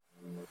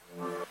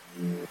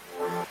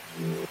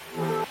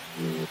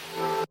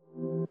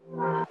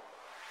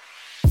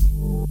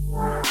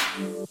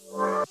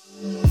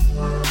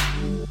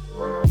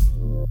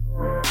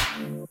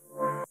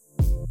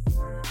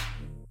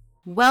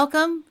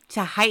Welcome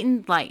to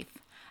Heightened Life,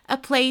 a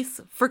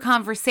place for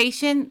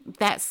conversation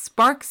that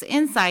sparks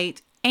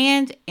insight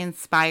and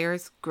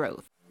inspires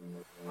growth.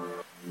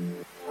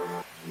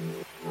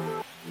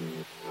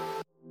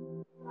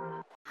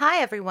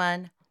 Hi,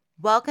 everyone.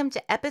 Welcome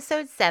to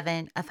episode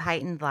 7 of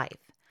Heightened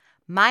Life.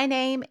 My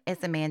name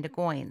is Amanda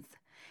Goins.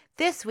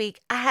 This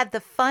week, I had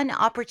the fun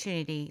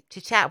opportunity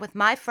to chat with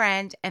my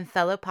friend and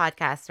fellow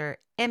podcaster,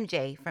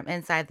 MJ from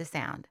Inside the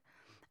Sound.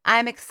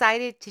 I'm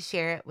excited to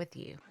share it with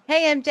you.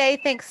 Hey,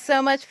 MJ, thanks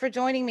so much for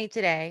joining me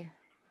today.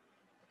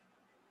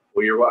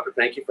 Well, you're welcome.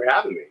 Thank you for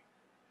having me.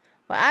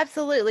 Well,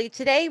 absolutely.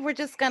 Today, we're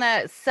just going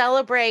to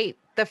celebrate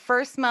the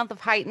first month of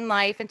Heightened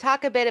Life and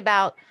talk a bit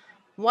about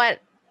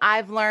what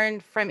I've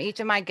learned from each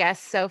of my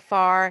guests so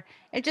far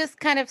and just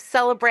kind of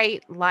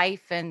celebrate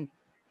life and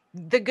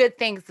the good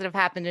things that have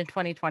happened in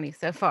 2020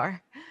 so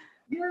far.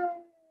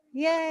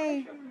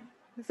 Yay.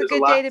 It's a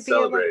good day to be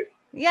alive.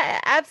 Yeah,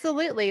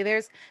 absolutely.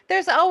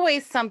 There's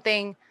always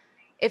something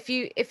if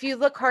you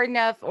look hard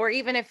enough, or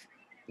even if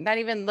not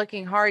even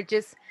looking hard,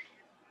 just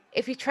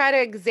if you try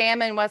to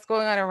examine what's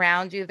going on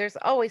around you, there's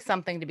always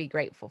something to be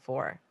grateful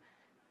for.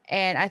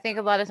 And I think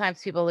a lot of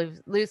times people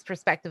lose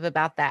perspective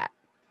about that.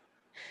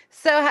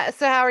 So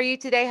how are you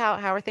today? How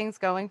are things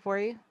going for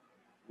you?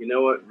 You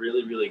know what?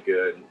 Really, really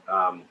good.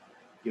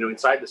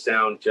 Inside the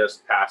Sound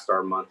just passed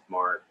our month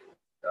mark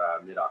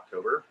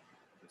mid-October.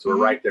 So we're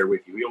right there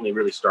with you. We only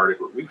really started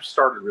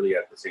really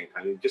at the same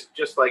time.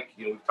 Just like,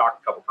 we've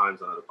talked a couple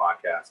times on other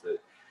podcasts that,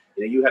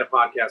 you had a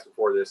podcast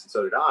before this and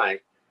so did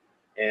I.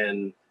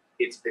 And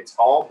it's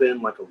all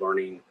been like a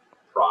learning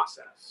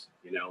process,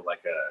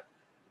 like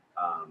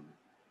a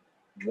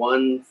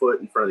one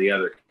foot in front of the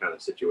other kind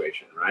of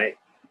situation, right?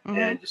 Mm-hmm.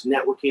 And just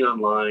networking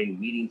online,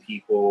 meeting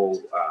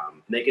people,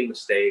 making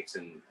mistakes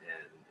and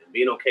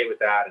being okay with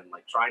that, and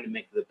like trying to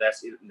make the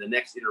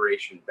next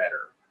iteration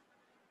better.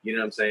 You know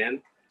what I'm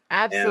saying?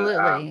 Absolutely.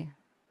 And,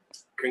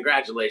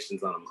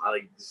 congratulations on them.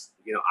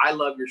 I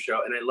love your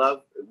show, and I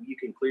love, you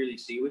can clearly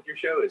see with your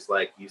show is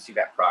like you see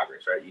that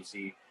progress, right? You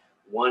see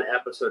one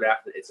episode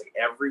after, it's like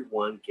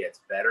everyone gets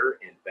better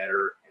and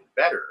better and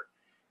better.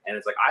 And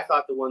it's like, I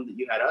thought the one that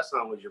you had us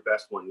on was your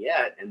best one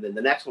yet. And then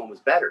the next one was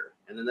better.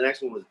 And then the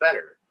next one was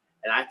better.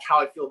 And that's how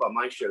I feel about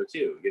my show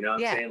too. You know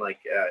what I'm saying? Like,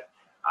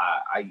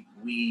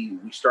 we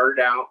started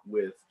out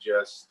with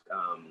just,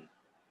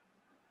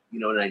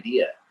 an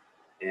idea.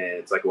 And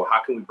it's like, well,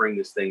 how can we bring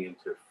this thing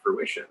into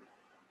fruition?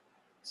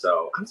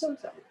 So I'm so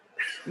excited.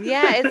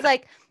 Yeah, it's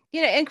like,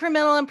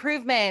 incremental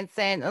improvements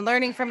and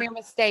learning from your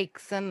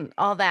mistakes and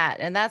all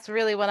that. And that's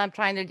really what I'm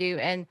trying to do.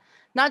 And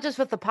not just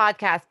with the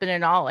podcast, but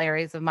in all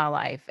areas of my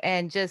life.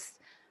 And just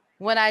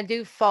when I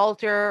do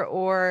falter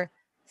or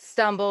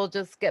stumble,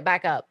 just get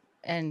back up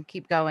and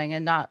keep going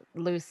and not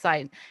lose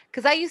sight.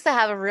 Because I used to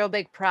have a real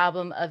big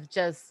problem of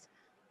just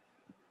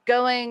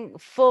going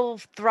full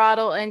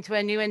throttle into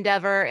a new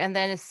endeavor. And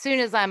then as soon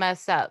as I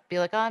messed up, be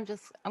like, oh, I'm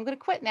going to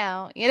quit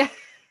now,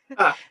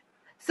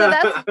 So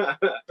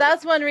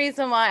that's one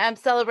reason why I'm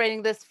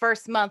celebrating this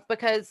first month,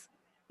 because,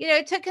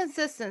 it took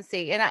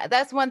consistency. And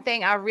that's one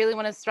thing I really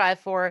want to strive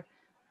for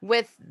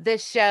with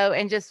this show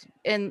and just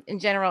in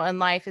general in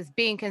life, is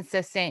being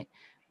consistent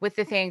with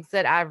the things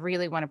that I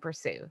really want to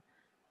pursue.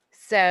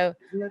 So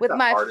isn't that the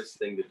hardest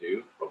thing to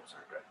do? Oh,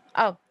 sorry.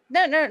 Oh,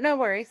 no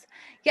worries.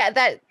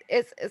 Yeah,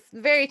 it's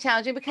very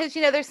challenging because,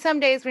 there's some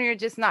days when you're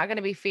just not going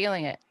to be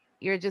feeling it.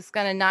 You're just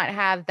going to not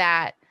have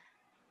that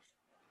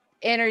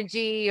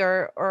energy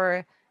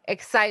or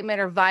excitement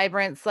or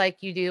vibrance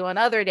like you do on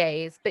other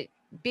days. But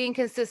being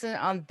consistent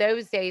on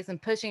those days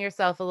and pushing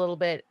yourself a little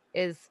bit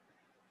is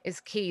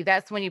key.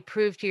 That's when you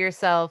prove to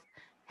yourself,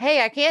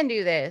 hey, I can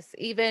do this,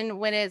 even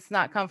when it's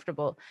not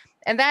comfortable.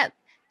 And that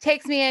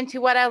takes me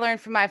into what I learned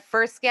from my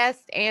first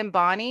guest, Anne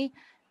Bonny,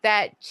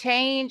 that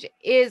change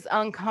is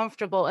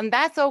uncomfortable, and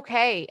that's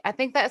okay. I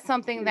think that's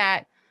something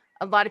that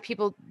a lot of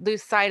people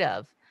lose sight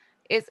of.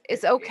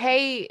 It's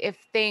okay if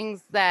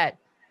things that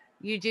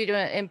you do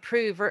to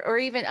improve or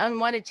even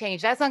unwanted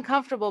change, that's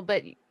uncomfortable,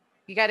 but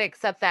you got to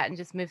accept that and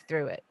just move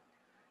through it.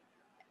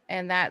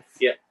 And that's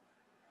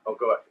Oh,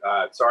 go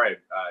ahead. Sorry.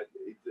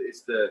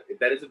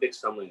 That is a big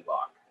stumbling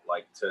block.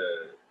 Like,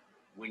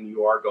 when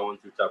you are going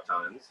through tough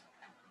times,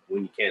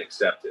 when you can't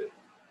accept it,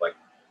 like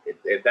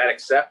that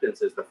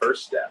acceptance is the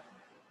first step.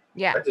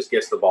 Yeah. That just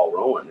gets the ball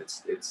rolling.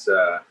 It's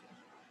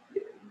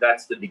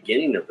that's the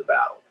beginning of the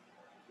battle,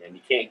 and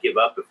you can't give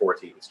up before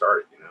it's even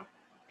started.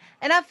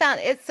 And I found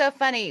it's so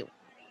funny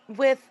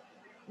with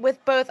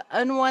both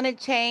unwanted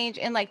change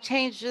and like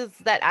changes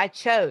that I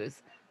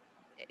chose.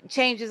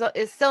 Change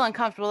is still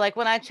uncomfortable. Like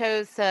when I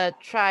chose to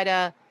try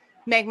to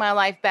make my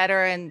life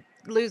better and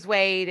lose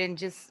weight and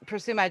just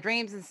pursue my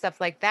dreams and stuff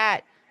like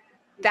that,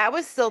 that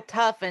was still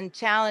tough and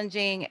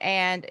challenging,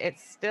 and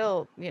it's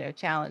still,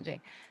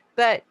 challenging.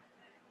 But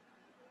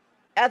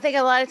I think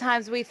a lot of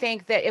times we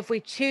think that if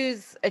we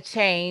choose a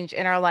change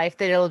in our life,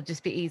 that it'll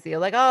just be easy.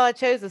 Like, oh, I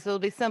chose this, it'll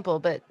be simple,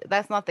 but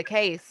that's not the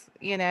case,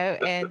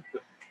 and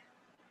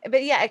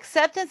but yeah,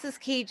 acceptance is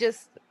key.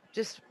 Just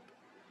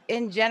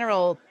in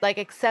general, like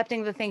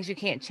accepting the things you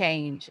can't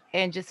change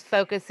and just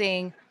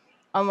focusing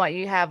on what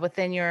you have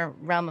within your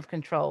realm of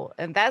control.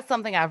 And that's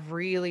something I've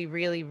really,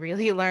 really,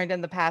 really learned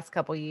in the past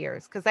couple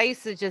years. Cause I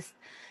used to just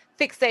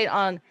fixate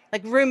on,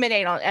 like,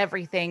 ruminate on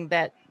everything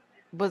that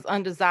was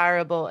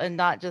undesirable and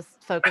not just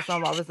focus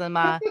on what was in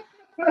my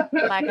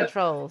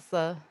control.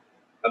 So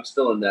I'm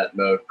still in that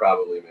mode,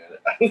 probably, man.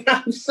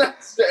 I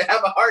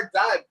have a hard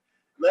time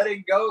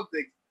letting go of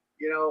things,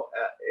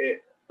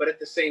 but at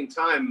the same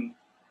time,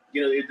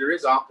 there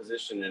is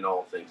opposition in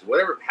all things.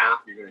 Whatever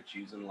path you're going to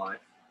choose in life,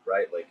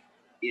 right? Like,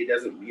 it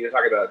doesn't,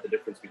 talk about the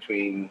difference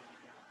between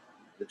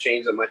the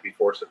change that might be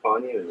forced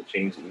upon you and the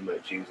change that you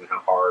might choose and how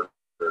hard,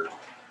 or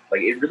like,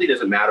 it really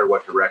doesn't matter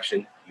what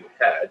direction you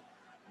head,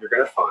 you're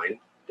going to find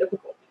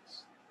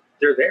difficulties.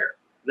 They're there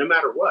no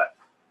matter what.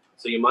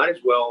 So you might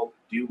as well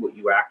do what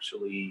you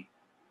actually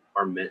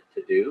are meant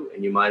to do.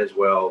 And you might as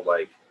well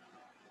go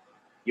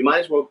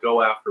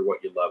after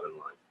what you love in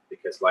life,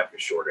 because life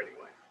is short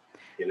anyway,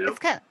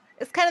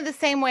 It's kind of the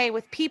same way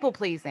with people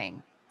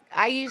pleasing.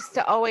 I used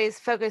to always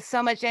focus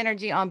so much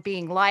energy on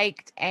being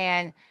liked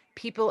and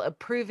people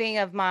approving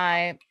of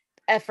my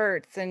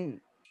efforts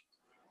and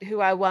who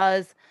I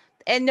was.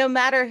 And no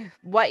matter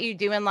what you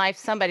do in life,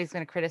 somebody's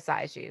going to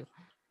criticize you.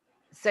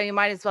 So you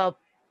might as well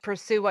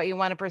pursue what you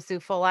want to pursue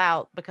full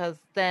out, because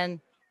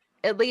then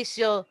at least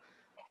you'll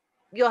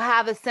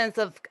have a sense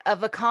of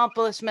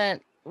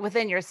accomplishment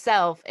within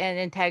yourself and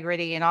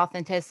integrity and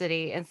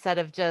authenticity, instead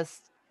of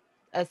just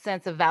a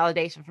sense of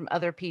validation from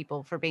other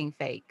people for being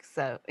fake.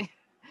 So,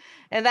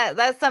 and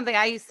that's something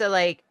I used to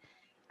like.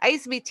 I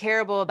used to be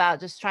terrible about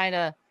just trying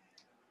to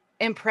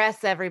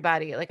impress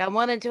everybody. Like, I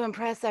wanted to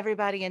impress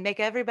everybody and make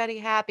everybody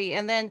happy.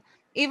 And then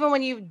even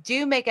when you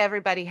do make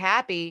everybody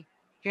happy,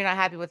 you're not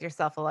happy with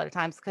yourself a lot of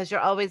times, because you're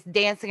always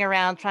dancing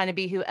around trying to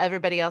be who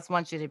everybody else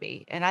wants you to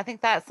be. And I think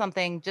that's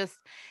something, just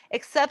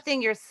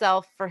accepting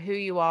yourself for who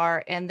you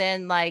are, and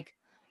then, like,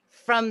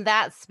 from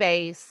that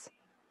space,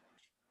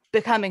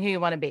 becoming who you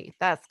want to be.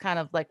 That's kind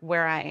of like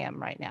where I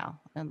am right now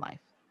in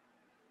life.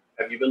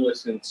 Have you been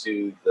listening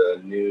to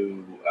the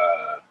new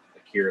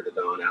Akira the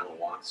Don Alan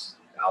Watts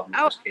album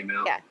that just came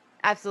out? Yeah,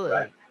 absolutely.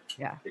 Right?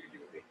 Yeah.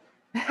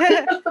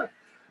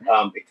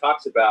 It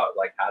talks about,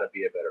 like, how to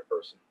be a better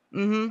person.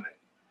 Mm-hmm. Right?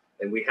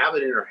 And we have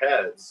it in our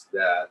heads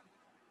that,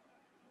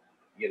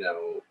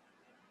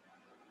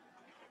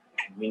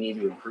 we need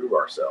to improve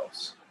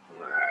ourselves.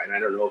 And I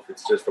don't know if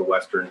it's just a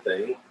Western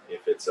thing,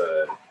 if it's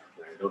I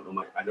don't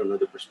know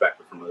the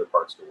perspective from other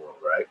parts of the world,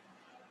 right?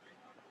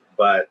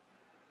 But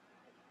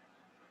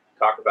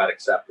talk about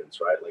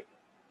acceptance, right? Like,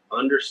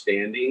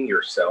 understanding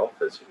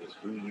yourself as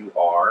who you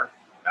are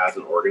as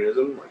an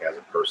organism, like as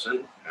a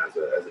person, as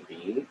a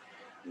being,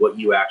 what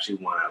you actually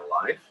want out of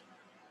life,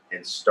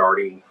 and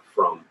starting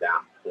from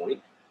that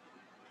point,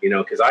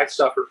 because I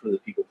suffer from the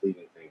people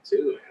pleasing thing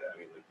too. I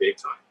mean, like, big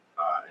time.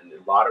 And a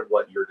lot of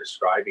what you're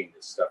describing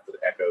is stuff that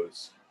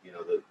echoes,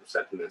 the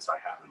sentiments I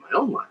have in my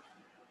own life.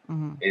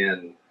 Mm-hmm.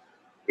 And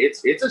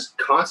it's a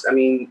constant. I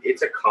mean,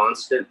 it's a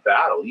constant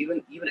battle.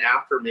 Even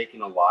after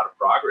making a lot of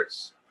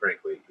progress,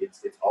 frankly,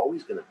 it's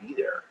always going to be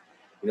there.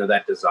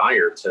 That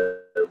desire to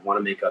want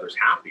to make others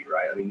happy,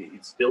 right? I mean,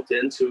 it's built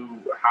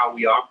into how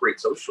we operate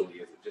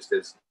socially, as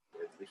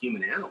the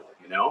human animal,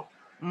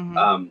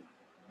 Mm-hmm.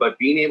 But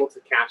being able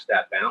to catch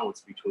that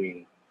balance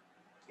between,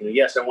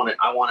 yes,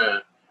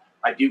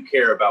 I do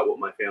care about what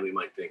my family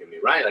might think of me,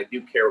 right? I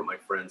do care what my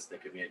friends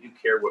think of me. I do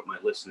care what my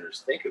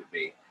listeners think of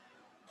me,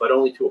 but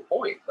only to a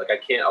point. Like, I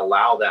can't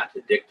allow that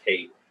to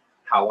dictate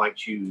how I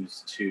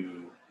choose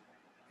to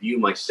view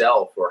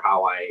myself, or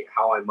how I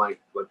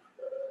might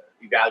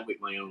evaluate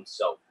my own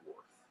self-worth.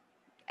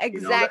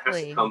 Exactly. That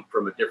has to come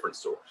from a different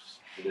source.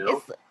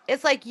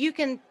 It's like, you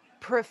can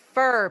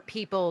prefer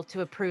people to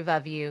approve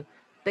of you,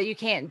 but you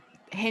can't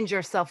hinge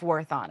your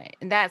self-worth on it.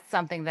 And that's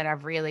something that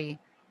I've really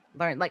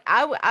learned. Like,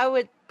 I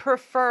would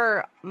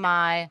prefer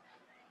my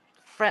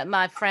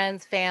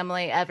friends,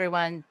 family,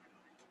 everyone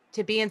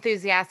to be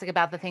enthusiastic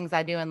about the things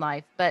I do in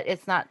life, but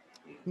it's not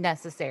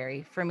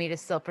necessary for me to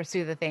still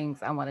pursue the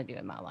things I want to do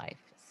in my life.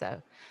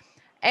 So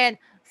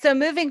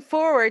moving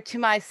forward to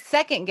my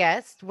second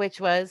guest, which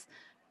was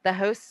the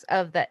host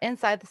of the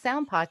Inside the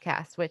Sound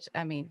podcast, which,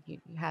 I mean, you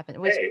happen,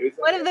 which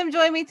one of them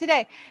joined me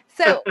today.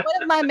 So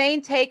one of my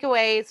main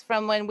takeaways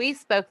from when we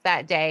spoke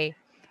that day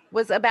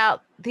was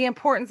about the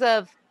importance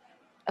of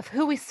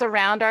who we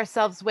surround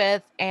ourselves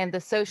with, and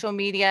the social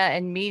media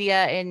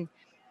and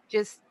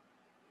just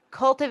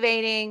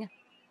cultivating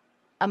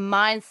a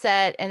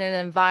mindset and an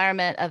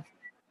environment of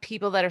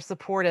people that are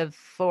supportive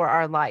for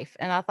our life.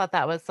 And I thought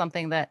that was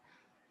something that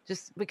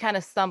just we kind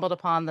of stumbled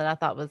upon, that I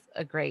thought was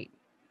a great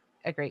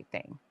thing. I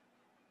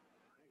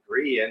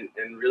agree.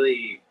 And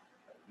really,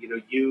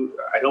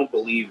 I don't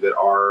believe that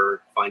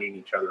our finding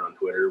each other on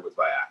Twitter was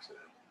by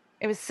accident.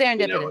 It was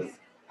serendipitous.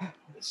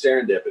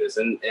 Serendipitous.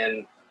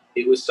 And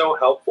it was so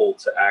helpful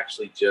to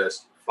actually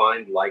just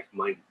find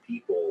like-minded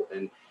people.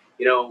 And,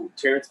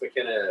 Terrence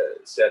McKenna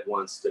said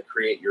once to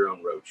create your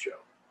own roadshow.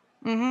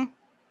 Mm-hmm.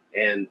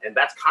 And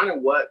that's kind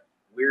of what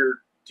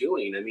we're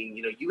doing. I mean,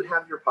 you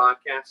have your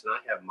podcast and I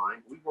have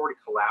mine. We've already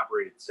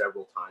collaborated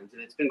several times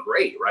and it's been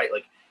great, right?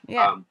 Like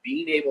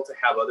being able to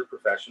have other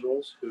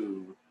professionals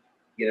who,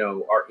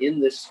 are in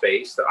this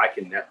space that I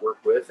can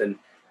network with. And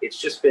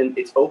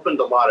it's opened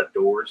a lot of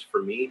doors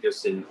for me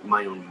just in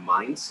my own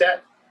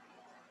mindset,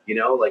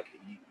 like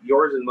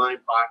yours and mine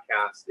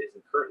podcast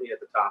isn't currently at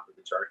the top of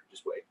the chart.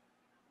 Just wait.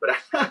 But,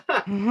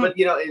 but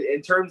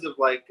in terms of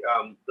like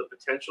the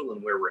potential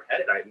and where we're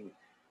headed, I mean,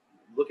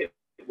 look at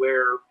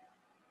where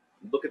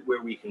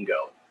we can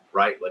go,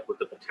 right? Like what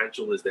the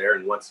potential is there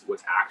and what's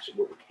actually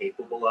what we're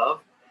capable of.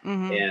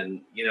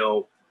 And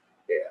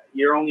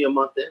you're only a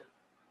month in,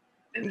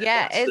 and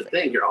that's the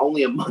thing. You're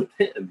only a month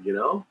in.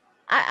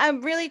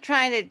 I'm really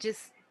trying to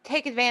just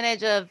take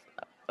advantage of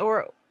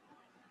or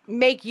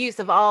make use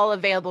of all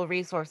available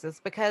resources,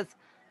 because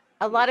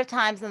a lot of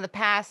times in the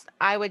past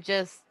I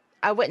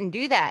wouldn't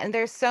do that. And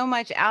there's so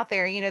much out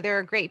there. There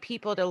are great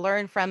people to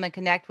learn from and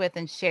connect with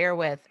and share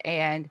with.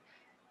 And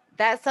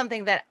that's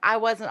something that I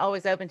wasn't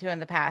always open to in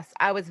the past.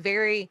 I was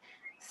very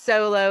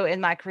solo in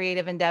my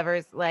creative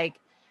endeavors. Like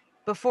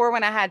before,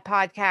 when I had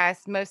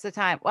podcasts, most of the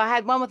time, well, I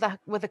had one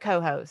with a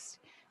co-host,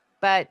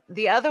 but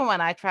the other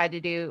one I tried to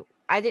do,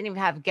 I didn't even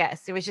have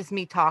guests. It was just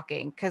me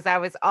talking, because I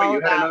was all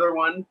you had another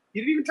one?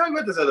 You didn't even talk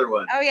about this other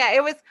one. Oh yeah,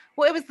 it was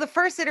the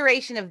first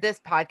iteration of this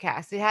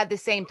podcast. It had the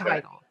same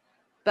title,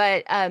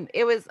 but I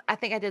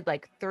think I did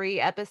like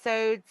 3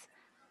 episodes.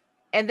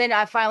 And then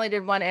I finally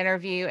did one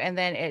interview, and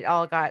then it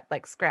all got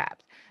like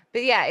scrapped.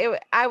 But yeah,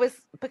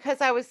 because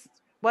I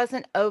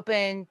wasn't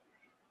open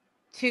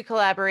to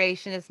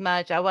collaboration as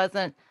much. I was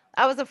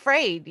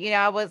afraid,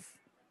 I was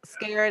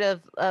scared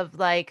of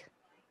like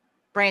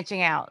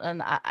branching out, and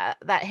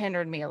that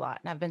hindered me a lot.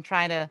 And I've been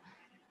trying to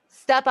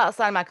step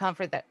outside my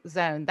comfort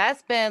zone.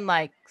 That's been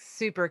like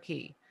super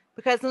key,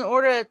 because in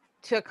order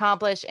to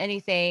accomplish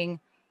anything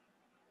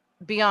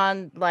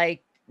beyond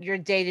like your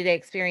day-to-day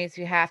experience,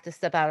 you have to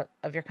step out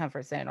of your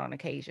comfort zone on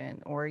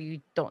occasion, or you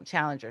don't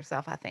challenge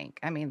yourself, I think.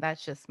 I mean,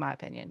 that's just my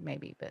opinion,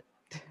 maybe, but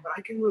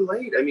I can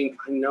relate. I mean,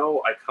 I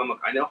know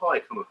how I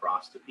come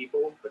across to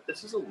people, but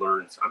this is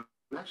I'm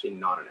actually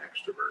not an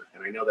extrovert.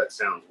 And I know that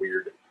sounds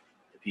weird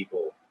to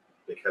people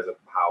because of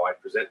how I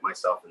present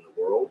myself in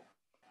the world,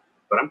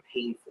 but I'm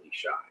painfully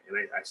shy. And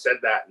I said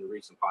that in the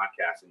recent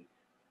podcast, and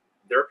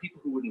there are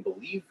people who wouldn't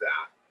believe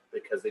that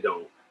because they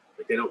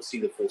don't see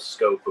the full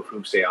scope of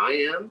who, say,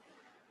 I am.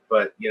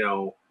 But,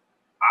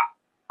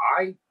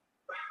 I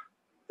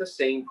the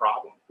same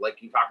problem.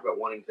 Like you talk about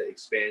wanting to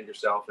expand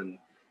yourself and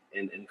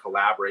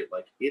collaborate.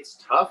 Like it's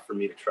tough for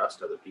me to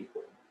trust other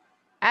people.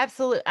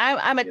 Absolutely.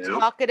 I'm a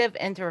talkative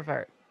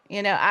introvert.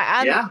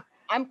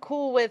 I'm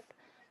cool with,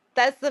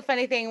 that's the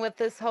funny thing with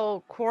this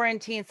whole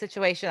quarantine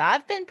situation.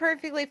 I've been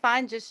perfectly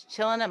fine just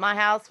chilling at my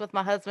house with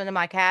my husband and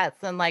my cats,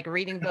 and like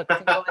reading books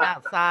and going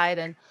outside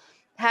and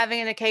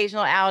having an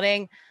occasional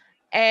outing.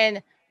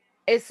 And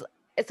it's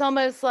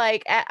almost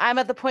like I'm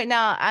at the point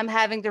now I'm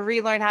having to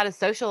relearn how to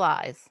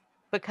socialize,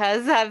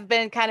 because I've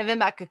been kind of in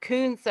my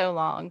cocoon so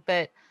long.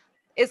 But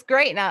it's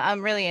great now.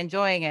 I'm really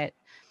enjoying it.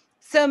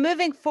 So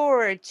moving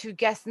forward to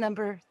guest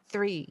number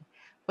 3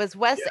 was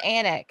Wes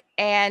Annick.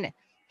 And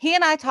he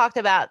and I talked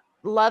about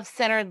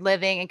love-centered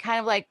living and kind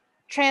of like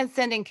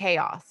transcending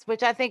chaos,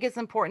 which I think is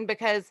important,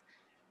 because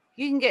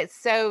you can get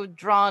so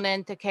drawn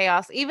into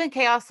chaos, even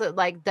chaos that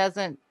like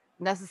doesn't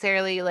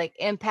necessarily like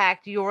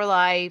impact your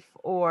life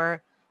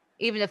or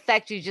even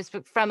affect you, just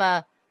from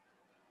a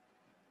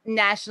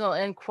National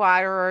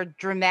Enquirer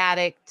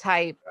dramatic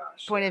type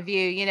point of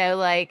view,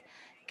 like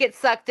get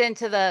sucked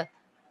into the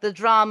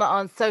drama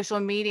on social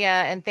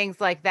media and things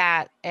like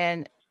that,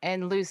 and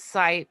lose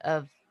sight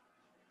of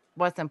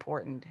what's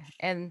important.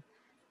 And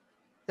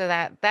so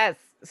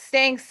that's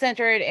staying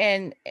centered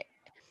in,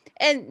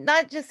 and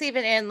not just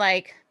even in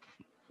like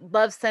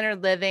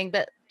love-centered living,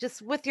 but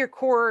just with your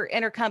core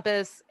inner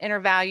compass, inner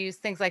values,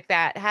 things like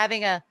that,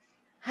 having a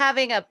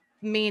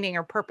meaning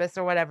or purpose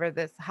or whatever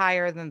that's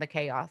higher than the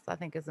chaos, I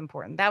think is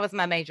important. That was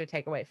my major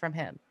takeaway from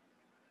him.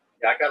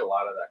 Yeah, I got a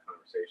lot of that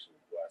conversation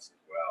with Wes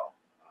as well.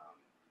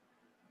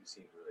 He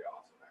seems really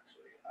awesome,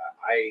 actually.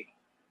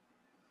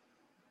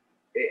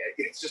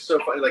 It's just so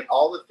funny. Like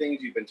all the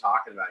things you've been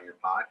talking about in your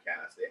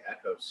podcast, they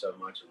echo so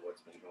much of what's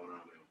been going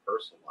on in my own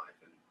personal life.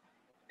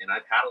 And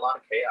I've had a lot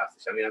of chaos.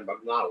 I mean, I'm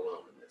not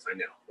alone in this. I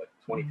know. Like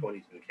 2020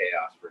 has been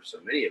chaos for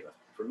so many of us.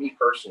 For me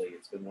personally,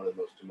 it's been one of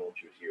the most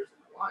tumultuous years of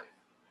my life.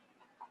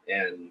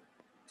 And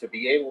to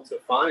be able to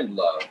find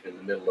love in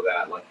the middle of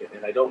that, like,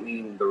 and I don't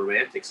mean the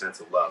romantic sense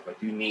of love. I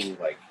do mean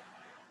like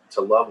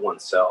to love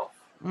oneself,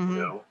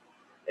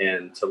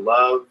 and to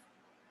love,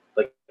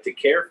 like to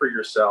care for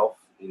yourself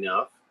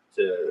enough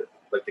to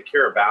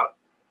care about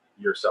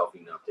yourself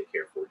enough to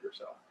care for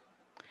yourself.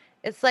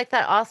 It's like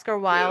that Oscar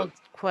Wilde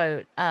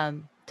quote,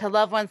 to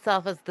love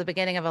oneself is the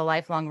beginning of a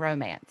lifelong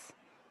romance.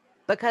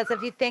 Because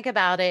if you think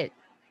about it,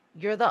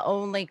 you're the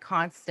only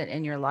constant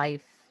in your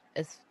life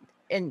is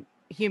in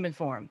human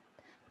form,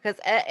 because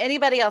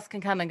anybody else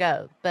can come and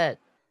go, but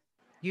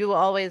you will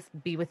always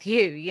be with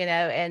you,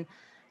 and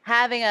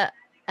having a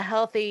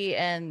healthy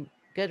and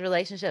good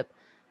relationship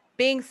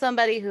being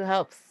somebody who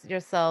helps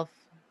yourself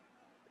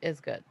is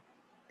good.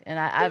 And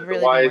Was I've it the really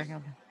been wise working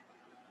on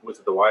was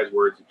it the wise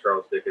words of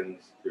Charles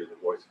Dickens through the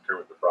voice of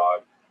Kermit the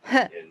Frog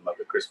that. in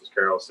Muppet Christmas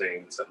Carol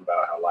saying something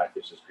about how life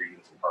is just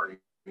greetings and partings?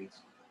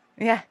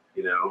 Yeah.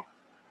 You know,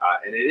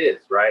 and it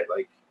is, right?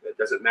 Like, it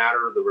doesn't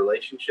matter the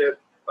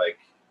relationship. Like,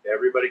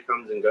 everybody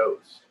comes and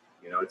goes.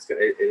 You know, it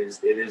is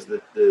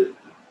the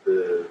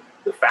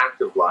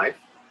fact of life.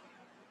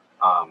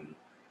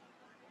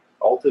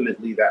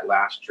 Ultimately, that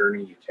last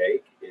journey you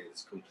take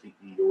is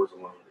completely yours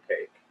alone to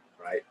take,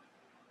 right?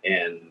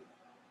 And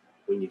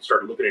when you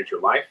start looking at your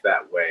life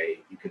that way,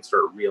 you can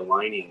start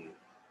realigning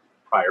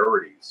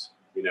priorities.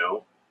 You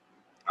know,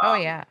 Oh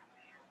um, yeah.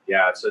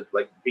 yeah. So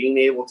like being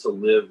able to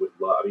live with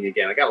love. I mean,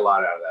 again, I got a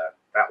lot out of that.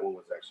 That one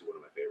was actually one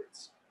of my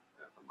favorites.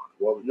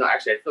 Well, no,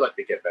 actually, I feel like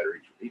they get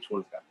better. Each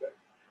one's got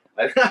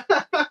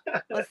better.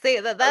 Let's see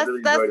I that's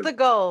really that's enjoyed the them.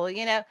 goal,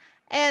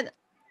 and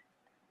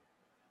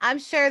I'm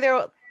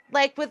sure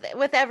like with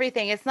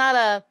everything, it's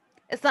not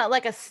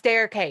like a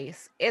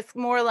staircase. It's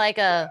more like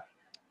a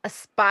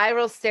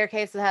spiral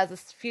staircase that has a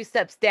few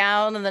steps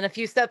down and then a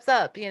few steps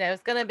up.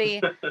 It's gonna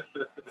be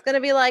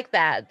like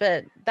that.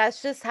 But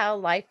that's just how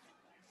life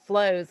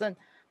flows. And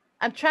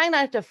I'm trying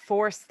not to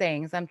force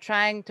things. I'm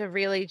trying to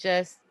really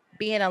just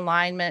be in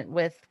alignment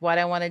with what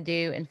I want to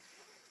do and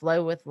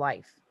flow with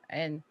life.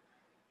 And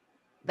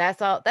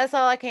that's all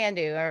I can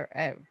do, or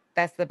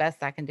that's the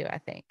best I can do, I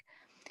think.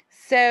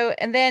 So,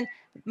 and then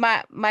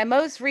my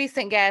most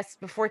recent guest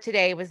before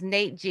today was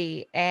Nate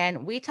G,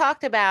 and we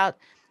talked about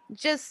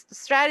just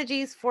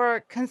strategies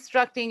for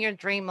constructing your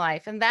dream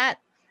life. And that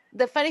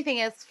the funny thing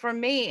is, for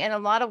me, in a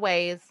lot of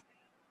ways,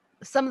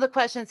 some of the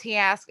questions he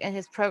asked in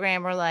his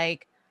program were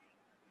like,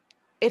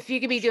 if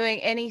you could be doing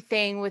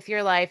anything with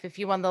your life, if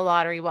you won the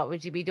lottery, what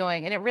would you be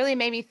doing? And it really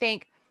made me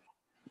think,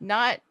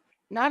 not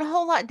not a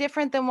whole lot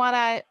different than what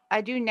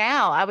I do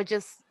now. I would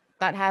just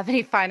not have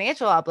any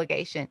financial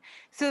obligation.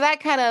 So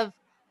that kind of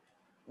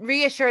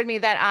reassured me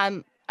that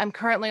I'm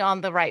currently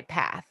on the right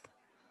path.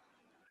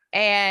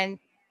 And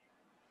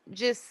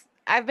just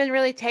I've been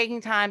really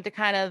taking time to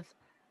kind of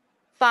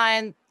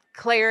find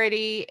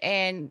clarity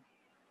and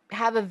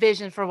have a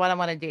vision for what I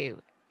want to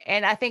do.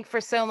 And I think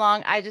for so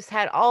long I just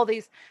had all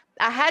these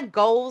I had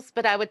goals,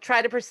 but I would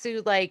try to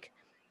pursue like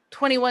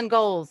 21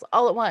 goals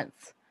all at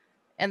once.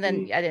 And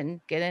then Mm. I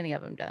didn't get any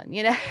of them done,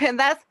 and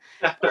that's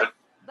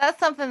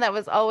something that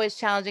was always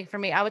challenging for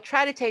me. I would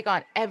try to take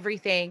on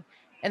everything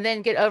and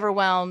then get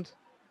overwhelmed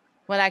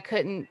when I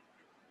couldn't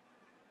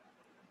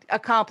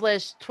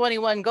accomplish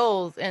 21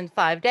 goals in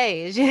 5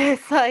 days.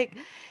 It's like,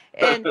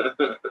 and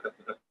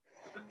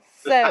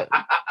so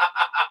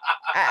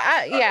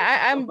I'm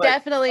I'm like,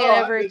 definitely an oh,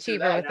 I've been through overachiever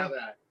that with now it.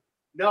 that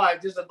no, I'm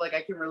like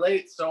I can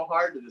relate so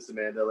hard to this,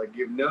 Amanda. Like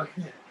you know,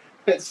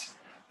 it's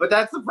but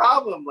that's the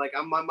problem. Like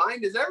my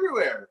mind is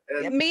everywhere,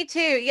 Yeah, and me too.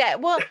 Yeah.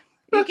 Well,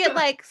 you get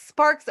like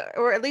sparks,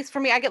 or at least for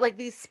me, I get like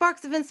these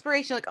sparks of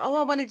inspiration, like, oh,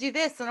 I want to do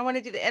this and I want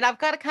to do that. And I've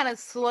got to kind of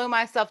slow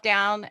myself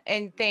down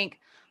and think,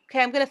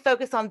 okay, I'm going to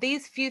focus on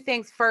these few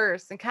things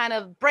first and kind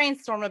of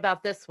brainstorm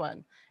about this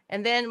one.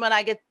 And then when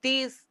I get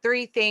these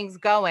three things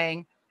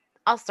going,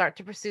 I'll start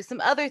to pursue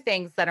some other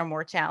things that are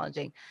more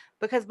challenging.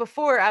 Because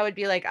before I would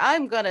be like,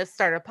 I'm going to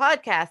start a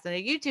podcast and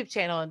a YouTube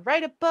channel and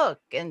write a book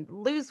and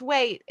lose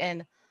weight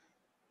and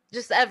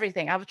just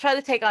everything. I would try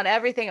to take on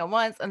everything at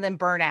once and then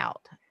burn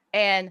out.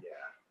 And yeah,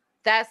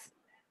 that's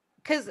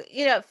because,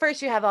 at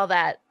first you have all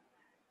that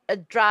a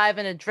drive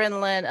and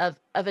adrenaline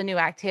of a new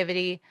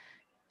activity.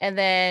 And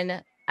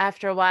then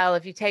after a while,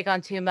 if you take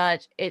on too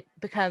much, it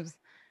becomes,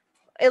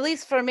 at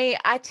least for me,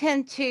 I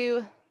tend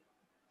to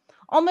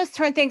almost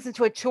turn things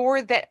into a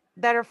chore that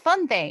are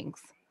fun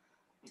things.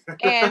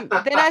 And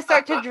then I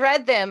start to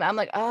dread them. I'm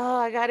like, oh,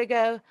 I gotta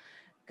go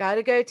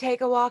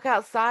take a walk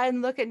outside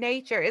and look at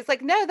nature. It's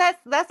like, no,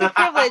 that's a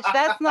privilege.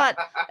 That's not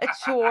a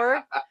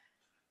chore. what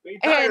are you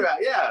talking And about?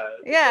 Yeah,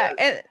 yeah,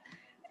 yes.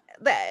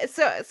 and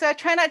so I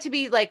try not to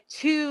be like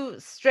too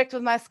strict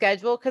with my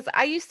schedule, because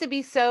I used to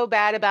be so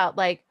bad about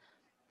like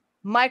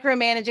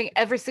micromanaging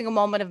every single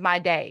moment of my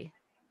day.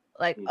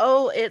 Like, Hmm.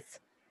 oh, it's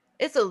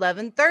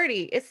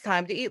 11:30. It's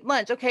time to eat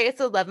lunch. Okay,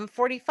 it's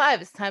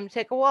 11:45. It's time to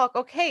take a walk.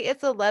 Okay,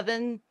 it's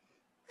 11:50.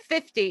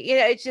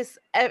 It's just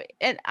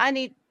and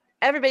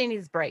everybody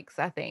needs breaks,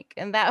 I think.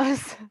 And that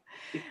was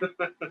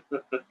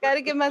got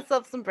to give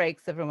myself some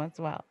breaks every once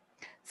in a while.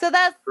 So For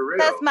that's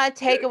real. my Yeah,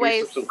 give takeaways.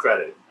 yourself some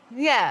credit.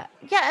 Yeah.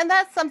 Yeah, and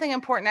that's something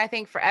important, I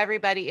think, for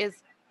everybody is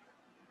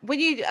when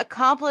you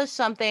accomplish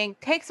something,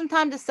 take some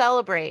time to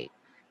celebrate,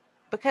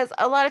 because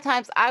a lot of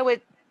times I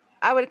would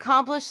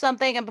accomplish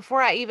something, and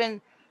before I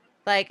even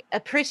like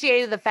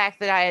appreciated the fact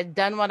that I had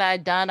done what I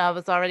had done, I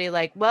was already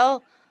like,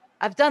 well,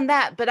 I've done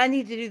that, but I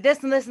need to do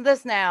this and this and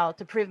this now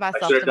to prove I should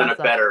myself have to done it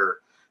myself. better.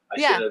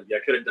 Yeah. I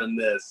could have done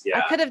this. I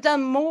Yeah. could have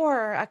done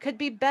more. I could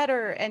be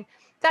better. And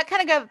that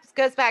kind of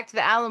goes back to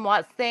the Alan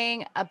Watts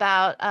thing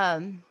about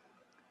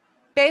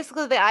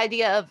basically the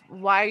idea of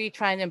why are you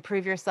trying to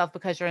improve yourself,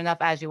 because you're enough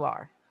as you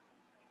are.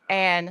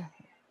 And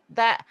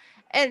that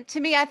and to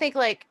me, I think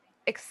like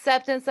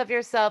acceptance of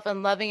yourself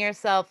and loving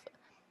yourself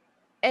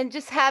and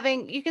just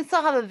having, you can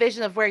still have a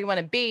vision of where you want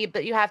to be,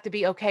 but you have to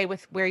be okay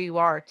with where you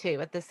are too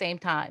at the same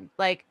time.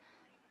 Like,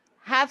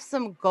 have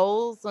some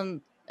goals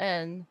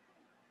and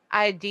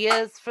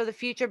ideas for the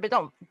future, but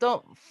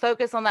don't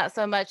focus on that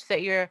so much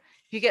that you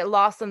get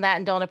lost in that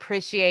and don't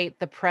appreciate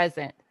the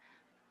present.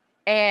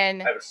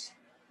 And I was,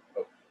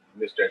 oh,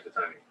 misjudged the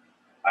timing.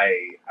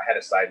 I had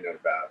a side note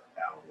about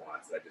Alan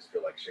Watts that I just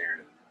feel like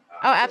sharing.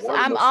 oh, So one absolutely,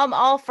 of the most, I'm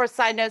all for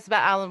side notes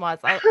about Alan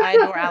Watts. I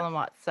adore Alan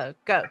Watts, so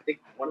go. I think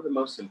one of the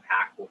most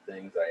impactful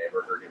things I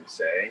ever heard him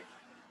say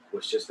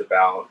was just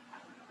about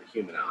the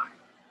human eye.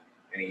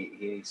 And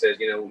he says,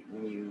 you know,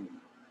 when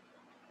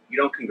you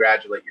don't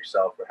congratulate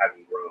yourself for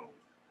having grown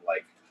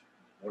like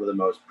one of the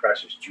most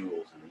precious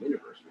jewels in the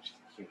universe, which is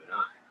the human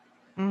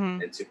eye.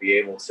 Mm-hmm. And to be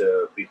able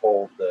to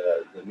behold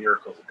the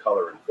miracles of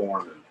color and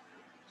form and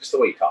just the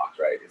way he talks,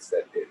 right? It's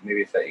that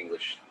maybe it's that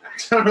English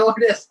accent. I don't know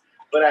what it is,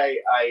 but I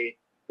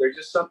there's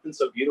just something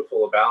so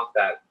beautiful about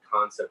that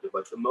concept of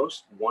like the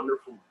most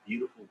wonderful,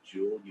 beautiful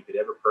jewel you could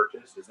ever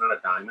purchase. It's not a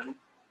diamond,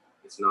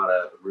 it's not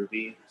a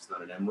ruby, it's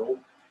not an emerald.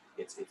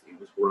 It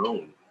was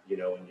grown, you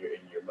know, in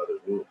your mother's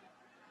womb.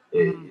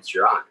 Mm-hmm. It's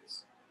your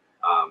eyes,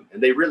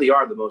 and they really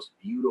are the most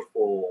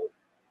beautiful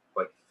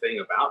like thing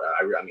about it.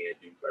 I mean,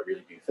 I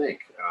really do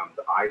think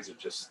the eyes are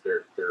just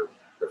they're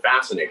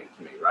fascinating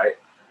to me, right?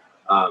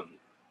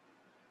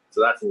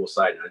 So that's a little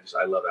side note.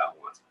 I love Alan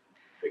Watts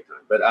big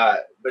time. But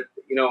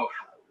you know,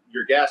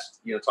 your guest,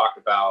 you know, talked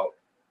about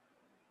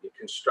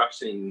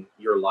constructing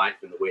your life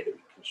in the way that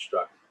we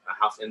construct a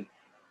house, and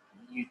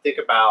you think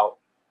about,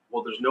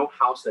 well, there's no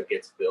house that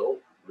gets built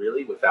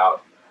really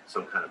without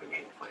some kind of a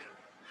game plan.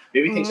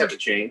 Maybe things Mm-hmm. have to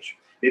change.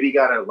 Maybe you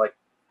gotta like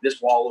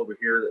this wall over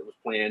here that was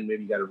planned.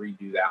 Maybe you got to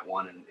redo that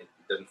one, and it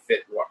doesn't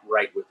fit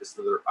right with this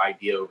other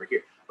idea over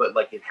here. But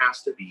like it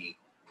has to be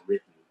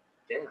written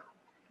down. And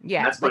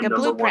Yeah, that's my like a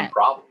number one blueprint.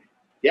 problem.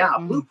 Yeah,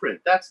 Mm-hmm. blueprint.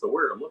 That's the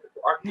word I'm looking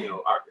for. You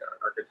know,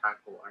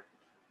 architectural.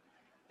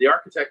 The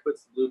architect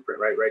puts the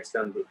blueprint, right? Writes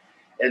down the,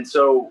 and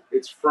so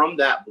it's from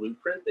that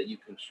blueprint that you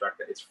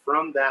construct it. It's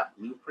from that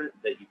blueprint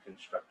that you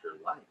construct your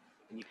life,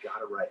 and you got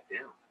to write it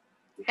down.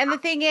 And the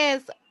thing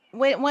is,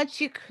 once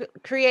you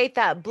create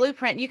that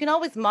blueprint, you can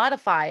always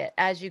modify it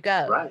as you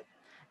go. Right.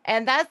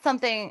 And that's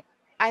something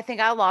I think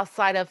I lost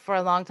sight of for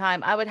a long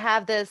time. I would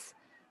have this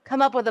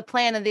come up with a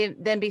plan and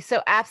then be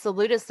so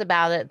absolutist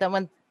about it that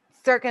when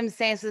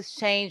circumstances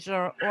change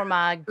or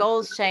my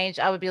goals change,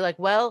 I would be like,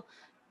 well,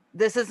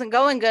 this isn't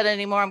going good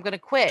anymore. I'm going to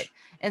quit,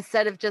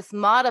 instead of just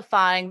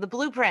modifying the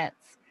blueprints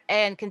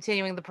and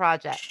continuing the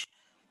project.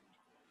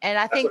 And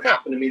I That's think what that,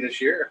 happened to me this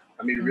year.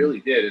 I mean, it Mhm. really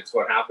did. It's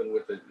what happened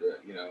with the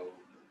you know,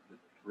 the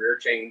career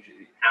change.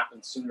 It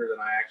happened sooner than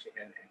I actually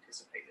had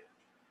anticipated.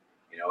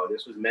 You know,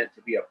 this was meant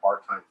to be a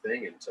part-time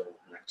thing until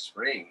next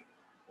spring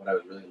when I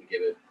was really going to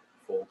give it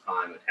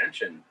full-time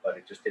attention, but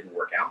it just didn't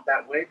work out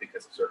that way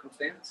because of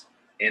circumstance.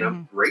 And I'm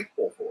Mhm.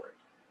 grateful for it.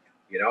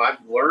 You know,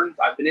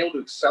 I've been able to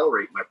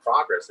accelerate my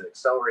progress and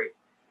accelerate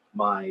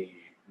my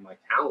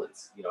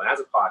talents, you know, as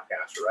a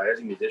podcaster, right, as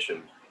a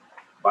musician,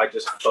 by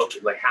just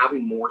like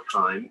having more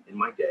time in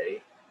my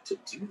day to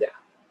do that.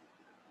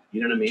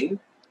 You know what I mean?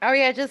 Oh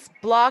yeah, just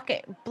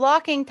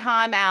blocking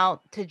time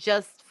out to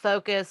just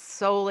focus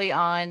solely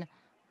on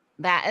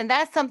that. And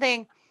that's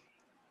something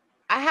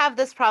I have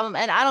this problem,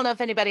 and I don't know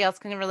if anybody else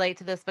can relate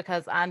to this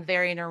because I'm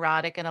very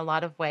neurotic in a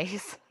lot of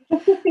ways.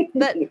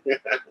 But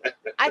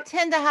I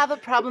tend to have a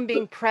problem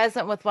being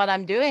present with what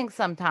I'm doing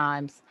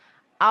sometimes.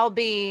 I'll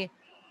be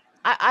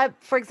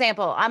for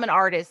example, I'm an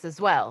artist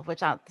as well, which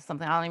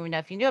something I don't even know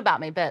if you knew about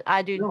me, but No, I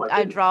I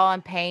didn't. draw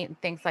and paint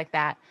and things like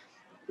that.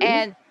 Mm-hmm.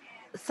 And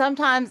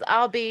sometimes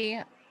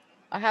I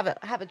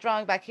have a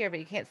drawing back here, but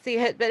you can't see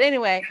it. But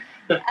anyway,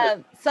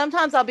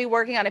 sometimes I'll be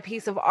working on a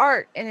piece of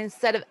art, and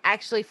instead of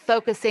actually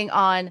focusing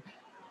on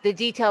the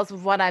details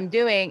of what I'm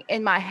doing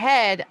in my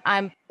head,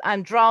 I'm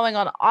drawing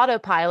on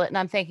autopilot, and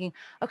I'm thinking,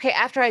 okay,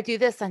 after I do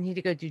this, I need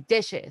to go do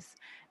dishes,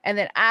 and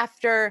then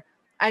after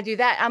I do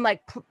that, I'm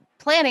like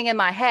planning in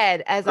my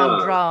head as I'm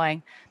Huh.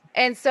 drawing,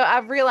 and so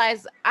I've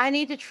realized I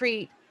need to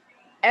treat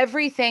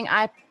everything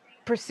I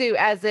pursue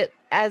as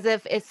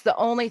if it's the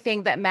only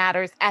thing that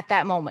matters at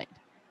that moment.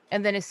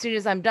 And then as soon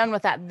as I'm done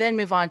with that, then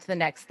move on to the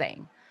next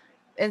thing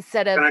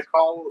instead Can of I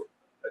call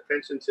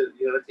attention to,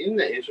 you know, isn't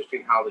that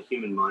interesting how the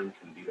human mind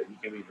can do that? You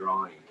can be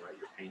drawing, right?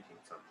 You're painting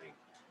something,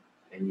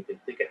 and you can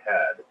think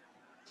ahead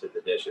to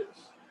the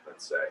dishes,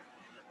 let's say.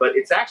 But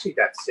it's actually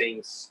that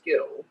same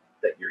skill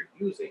that you're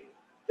using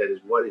that is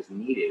what is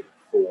needed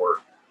for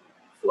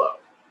flow.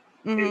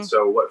 And Mhm.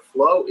 so what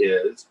flow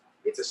is,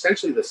 it's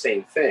essentially the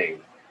same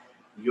thing.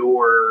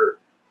 You're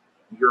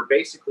you're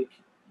basically,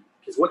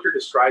 because what you're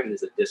describing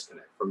is a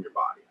disconnect from your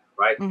body,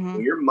 right?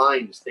 When Mhm. your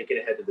mind is thinking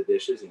ahead to the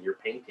dishes and you're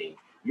painting,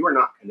 you are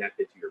not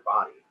connected to your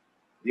body.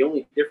 The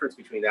only difference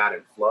between that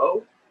and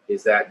flow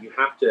is that you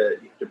have to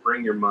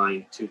bring your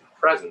mind to the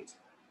present,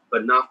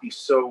 but not be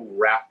so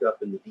wrapped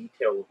up in the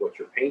detail of what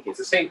you're painting. It's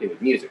the same thing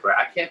with music, right?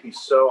 I can't be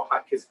so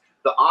high, because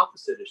the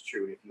opposite is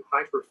true. If you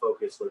hyper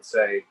focus, let's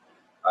say,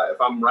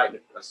 if I'm writing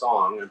a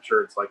song, I'm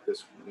sure it's like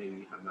this.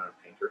 Maybe I'm not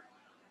a painter,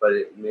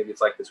 but maybe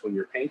it's like this when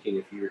you're painting.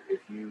 If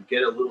you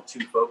get a little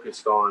too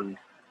focused on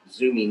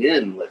zooming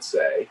in, let's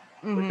say,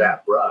 with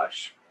that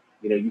brush,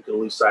 you can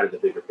lose sight of the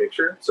bigger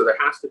picture. So there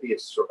has to be a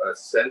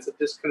sense of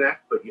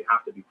disconnect, but you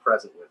have to be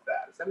present with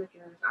that. Does that make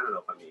sense? I don't know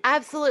if I mean.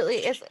 Absolutely.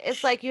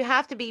 It's like you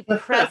have to be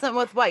present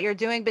with what you're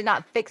doing, but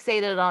not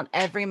fixated on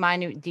every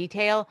minute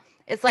detail.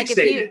 It's like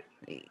Fixated.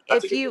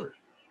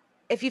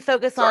 if you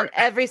focus on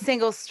every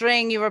single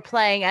string you were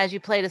playing as you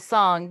played a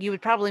song, you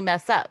would probably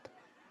mess up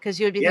because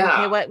you would be thinking,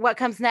 okay, what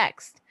comes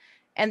next?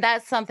 And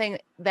that's something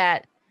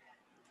that,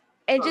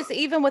 and just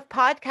even with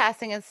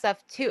podcasting and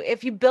stuff too,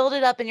 if you build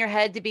it up in your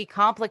head to be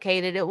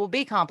complicated, it will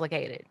be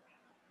complicated.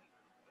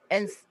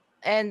 And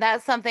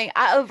that's something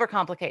I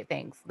overcomplicate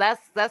things.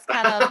 That's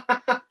kind of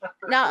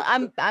now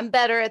I'm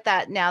better at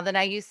that now than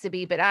I used to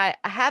be, but I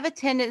have a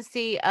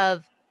tendency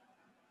of,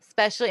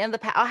 especially in the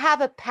past, I'll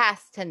have a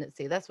past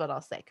tendency. That's what I'll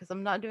say, because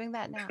I'm not doing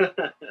that now.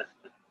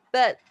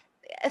 But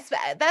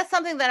that's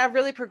something that I've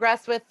really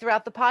progressed with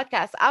throughout the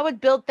podcast. I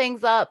would build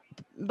things up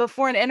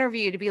before an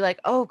interview to be like,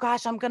 oh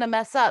gosh, I'm going to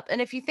mess up.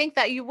 And if you think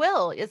that you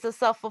will, it's a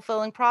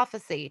self-fulfilling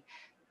prophecy.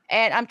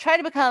 And I'm trying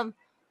to become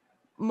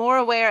more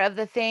aware of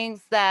the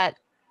things that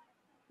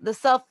the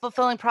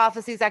self-fulfilling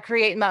prophecies I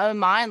create in my own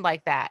mind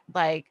like that.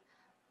 Like,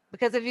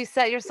 because if you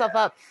set yourself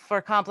up for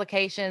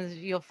complications,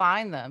 you'll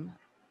find them.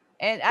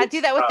 And I do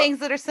that with things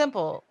that are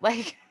simple.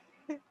 Like,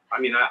 I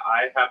mean,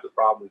 I have the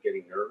problem with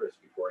getting nervous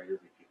before I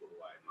interview people who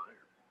I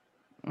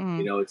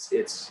admire.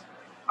 It's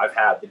I've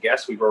had the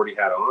guests we've already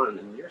had on,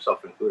 and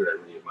yourself included, I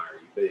really admire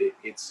you. But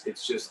it's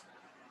just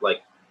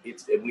like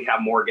we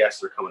have more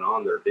guests that are coming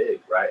on. They're big,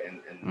 right?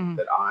 And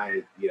that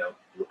I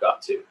look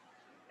up to,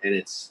 and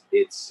it's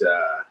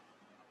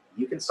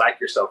you can psych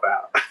yourself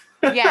out.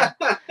 Yeah,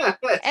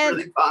 it's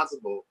really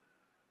possible.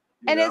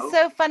 And it's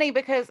so funny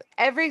because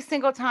every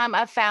single time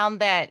I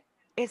found that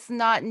it's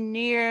not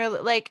near,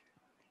 like,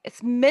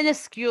 it's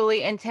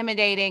minusculely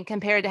intimidating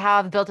compared to how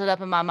I've built it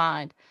up in my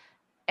mind.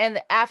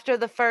 And after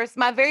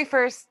my very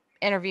first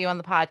interview on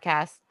the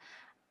podcast,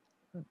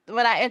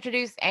 when I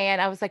introduced Ann,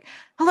 I was like,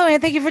 hello,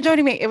 Ann, thank you for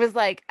joining me. It was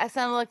like, I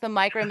sounded like the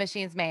Micro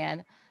Machines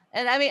man.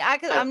 And I mean,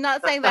 I'm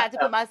not saying that to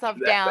put myself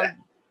down.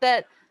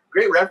 That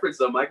great reference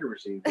though, Micro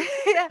Machines.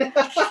 Yeah.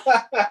 But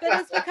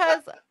it's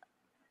because,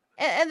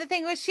 and the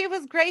thing was, she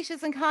was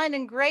gracious and kind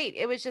and great.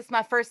 It was just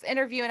my first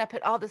interview, and I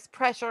put all this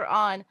pressure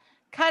on,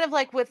 kind of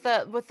like with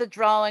the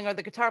drawing or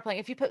the guitar playing.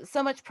 If you put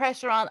so much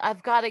pressure on,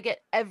 I've got to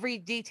get every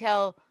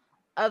detail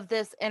of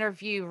this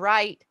interview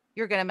right,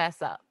 you're going to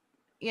mess up.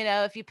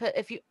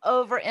 If you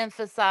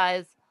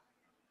overemphasize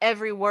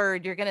every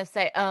word, you're going to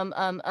say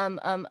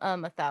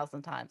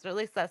 1,000 times, or at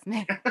least that's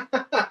me.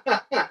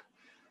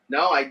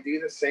 No, I do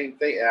the same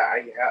thing.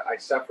 I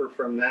suffer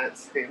from that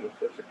same.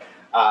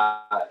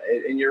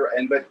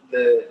 But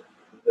the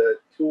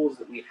tools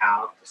that we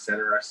have to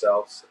center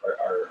ourselves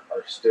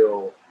are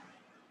still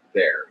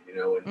there,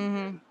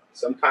 and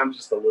sometimes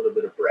just a little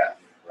bit of breath,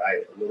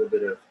 right? A little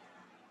bit of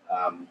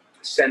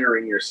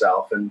centering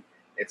yourself, and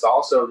this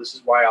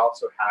is why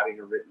also having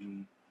a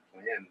written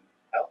plan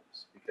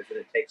helps, because then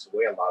it takes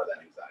away a lot of that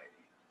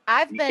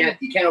anxiety.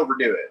 You can't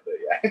overdo it,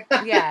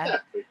 but yeah.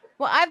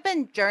 Well, I've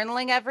been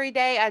journaling every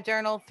day. I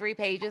journal 3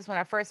 pages when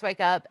I first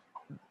wake up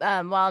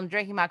while I'm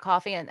drinking my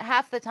coffee. And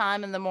half the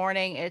time in the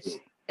morning,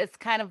 it's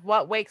kind of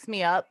what wakes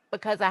me up,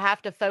 because I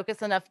have to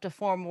focus enough to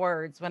form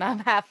words. When I'm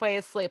halfway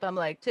asleep, I'm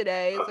like,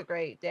 today is a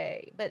great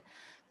day. But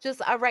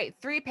I write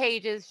 3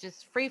 pages,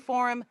 just free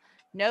form,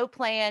 no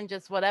plan,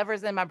 just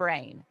whatever's in my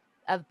brain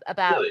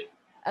about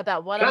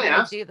what I'm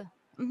going to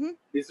do.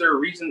 Is there a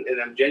reason?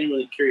 And I'm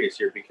genuinely curious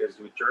here, because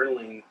with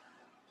journaling,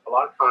 a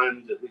lot of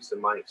times, at least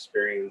in my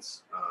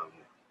experience,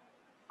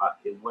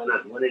 when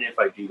and if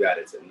I do that,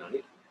 it's at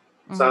night.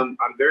 So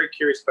I'm very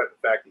curious about the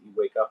fact that you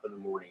wake up in the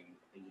morning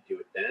and you do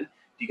it then.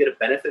 Do you get a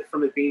benefit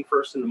from it being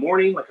first in the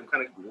morning? Like,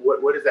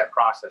 what is that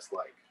process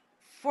like?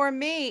 For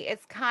me,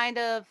 it's kind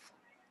of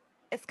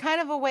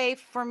a way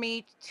for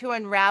me to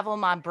unravel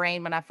my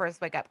brain when I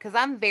first wake up, because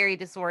I'm very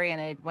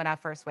disoriented when I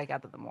first wake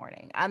up in the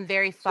morning. I'm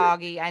very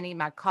foggy. I need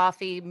my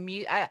coffee.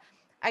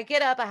 I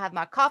get up, I have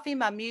my coffee,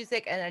 my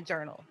music, and a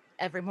journal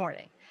every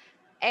morning.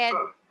 And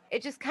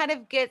it just kind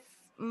of gets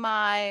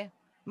my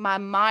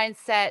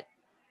mindset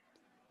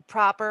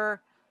proper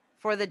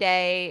for the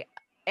day.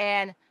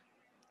 And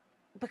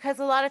because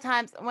a lot of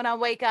times when I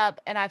wake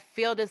up and I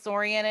feel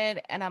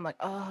disoriented and I'm like,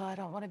 oh, I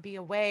don't want to be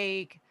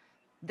awake,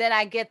 then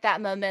I get that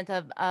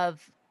momentum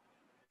of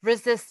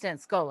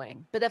resistance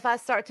going. But if I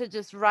start to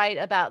just write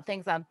about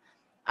things, I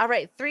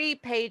write 3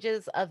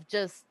 pages of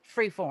just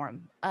free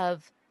form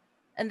of,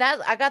 and that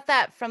I got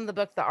that from the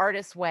book The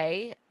Artist's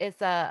Way. It's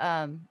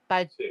by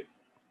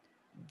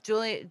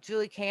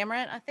Julie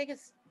Cameron. I think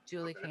it's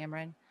Julie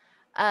Cameron.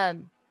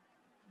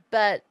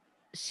 But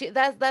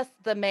that's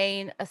the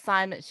main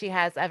assignment she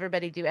has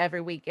everybody do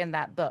every week in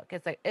that book.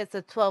 It's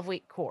a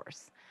 12-week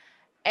course.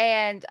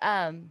 And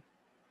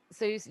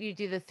so you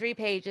do the 3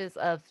 pages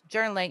of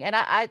journaling, and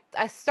I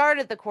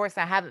started the course.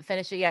 I haven't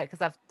finished it yet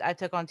because I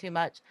took on too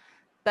much.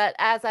 But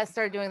as I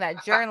started doing that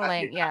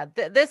journaling,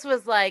 this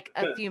was like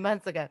a few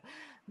months ago.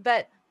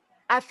 But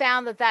I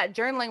found that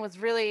journaling was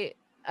really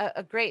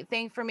a great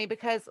thing for me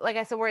because, like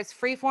I said, where it's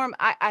free form,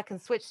 I can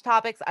switch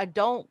topics. I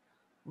don't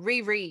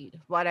reread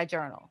what I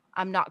journal.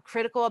 I'm not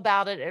critical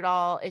about it at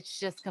all. It's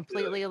just Good.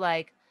 completely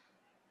like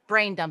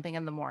brain dumping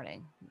in the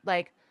morning.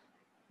 Like,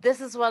 this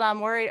is what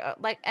I'm worried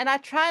like, and I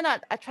try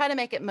to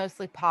make it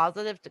mostly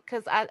positive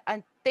because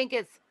I think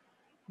it's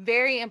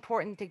very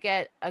important to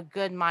get a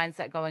good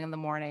mindset going in the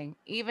morning,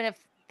 even if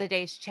the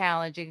day's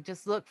challenging.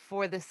 Just look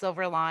for the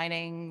silver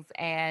linings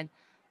and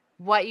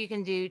what you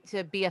can do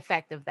to be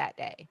effective that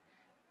day.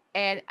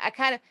 And I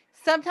kind of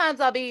sometimes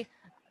I'll be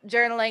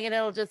journaling and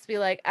it'll just be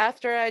like,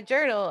 after I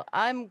journal,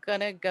 I'm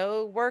gonna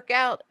go work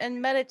out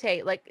and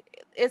meditate. Like,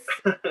 it's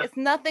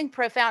nothing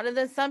profound. And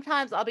then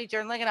sometimes I'll be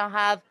journaling and I'll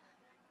have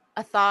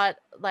a thought,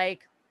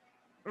 like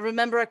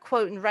remember a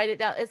quote and write it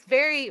down. It's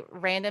very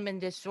random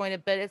and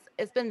disjointed, but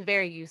it's been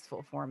very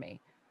useful for me.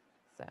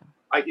 So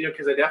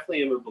Because I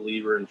definitely am a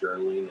believer in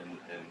journaling and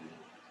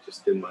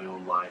just in my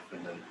own life,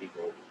 and then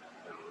people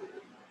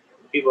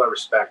I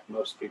respect,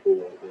 most people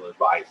will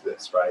advise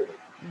this, right? Like,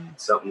 mm,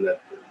 it's something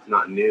that is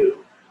not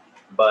new,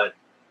 but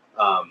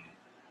um,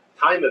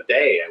 time of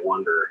day, I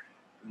wonder,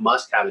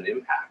 must have an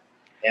impact.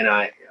 And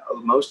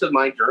most of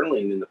my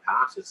journaling in the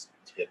past has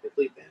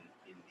typically been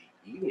in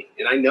the evening.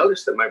 And I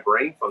noticed that my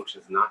brain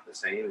function is not the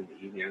same in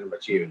the evening. I don't know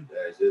about you,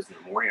 as it is in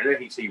the morning. I know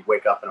you say you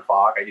wake up in a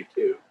fog. I do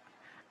too.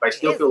 But I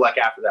still it's feel like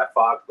after that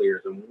fog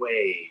clears, I'm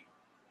way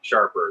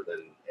sharper than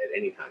at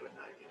any time at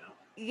night.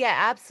 yeah,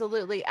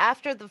 absolutely.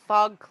 After the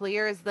fog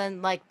clears,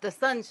 then like the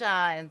sun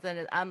shines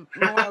and I'm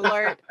more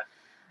alert.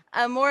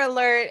 I'm more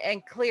alert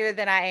and clear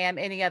than I am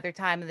any other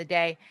time of the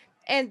day.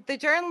 And the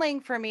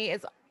journaling for me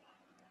is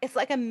it's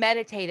like a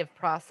meditative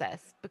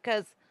process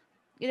because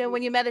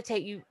when you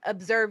meditate, you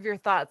observe your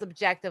thoughts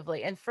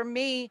objectively. And for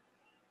me,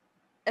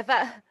 if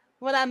I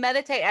when I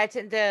meditate, I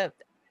tend to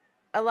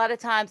a lot of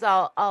times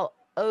I'll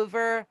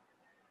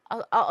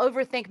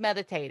overthink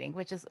meditating,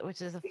 which is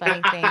a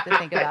funny thing to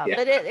think about, Yeah.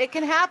 but it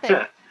can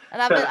happen.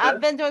 And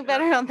I've been doing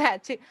better on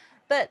that too.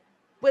 But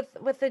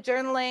with the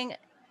journaling,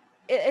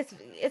 it's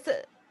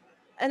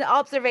an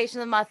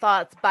observation of my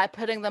thoughts by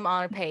putting them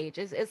on a page.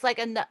 It's like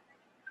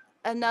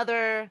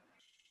another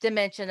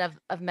dimension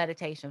of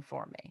meditation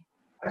for me.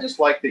 I just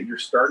like that you're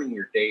starting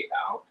your day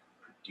out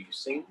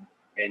producing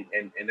and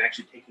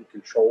actually taking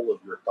control of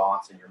your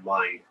thoughts and your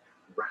mind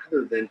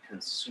rather than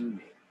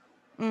consuming.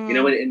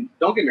 Mm, And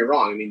don't get me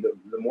wrong. I mean,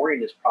 the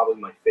morning is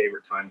probably my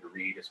favorite time to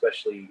read,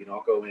 especially,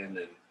 I'll go in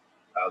and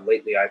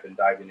lately I've been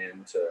diving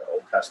into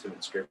Old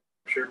Testament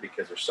scripture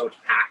because there's so much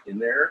packed in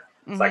there,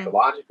 hmm.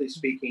 psychologically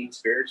speaking,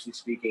 spiritually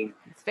speaking,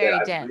 It's that very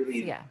I've dense.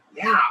 really, Yeah.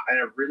 yeah,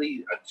 and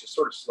I've just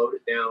sort of slowed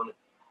it down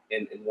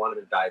and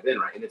wanted to dive in,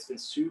 right? And it's been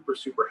super,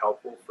 super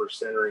helpful for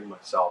centering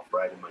myself,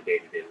 right, in my day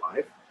to day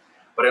life.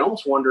 But I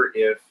almost wonder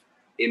if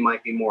it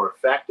might be more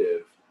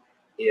effective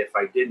if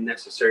I didn't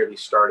necessarily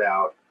start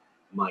out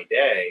my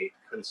day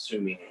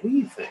consuming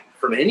anything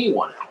from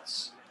anyone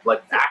else,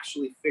 like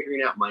actually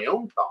figuring out my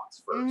own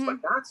thoughts first. Hmm. Like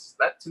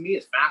that to me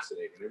is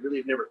fascinating. I really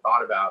have never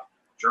thought about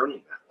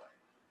journaling that way.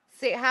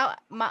 See how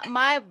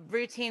my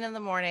routine in the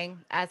morning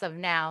as of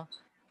now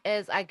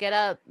is I get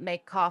up,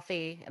 make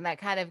coffee, and that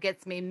kind of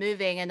gets me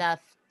moving enough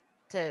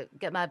to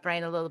get my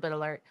brain a little bit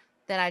alert.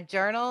 Then I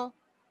journal,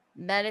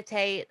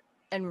 meditate,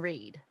 and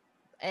read.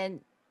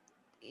 And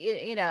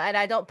and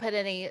I don't put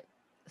any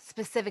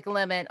specific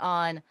limit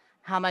on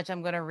how much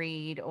I'm going to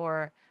read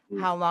or Mm.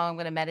 how long I'm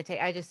going to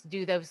meditate. I just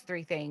do those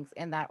three things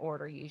in that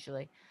order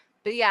usually.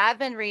 But yeah, I've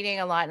been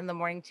reading a lot in the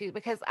morning too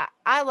because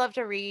I love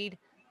to read,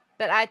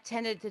 but I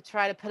tended to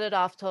try to put it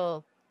off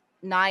till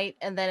night.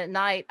 And then at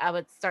night, I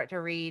would start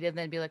to read and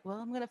then be like, well,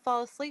 I'm going to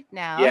fall asleep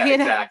now, Yeah,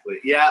 exactly.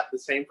 Yeah, the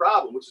same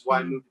problem, which is why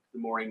I Mm, moved to the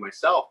morning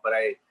myself. But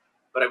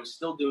I was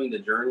still doing the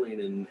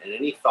journaling and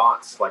any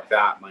thoughts like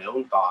that, my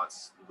own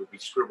thoughts would be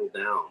scribbled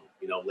down,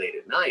 late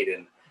at night.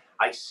 And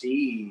I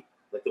see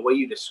like the way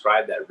you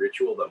describe that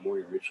ritual, that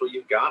morning ritual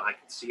you've got, I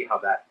can see how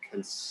that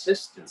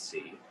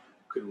consistency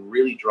could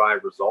really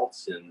drive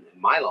results in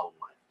my own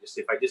life. Just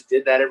if I just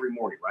did that every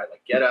morning, right?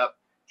 Like get up,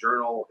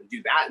 journal, and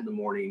do that in the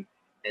morning,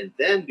 and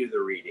then do the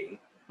reading.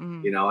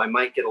 mm. I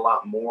might get a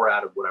lot more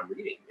out of what I'm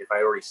reading if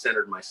I already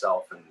centered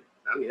myself. And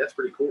I mean, that's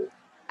pretty cool.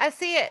 I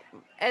see it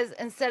as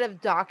instead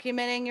of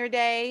documenting your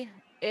day,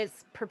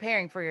 it's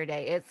preparing for your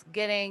day. It's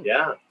getting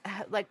Yeah.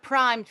 like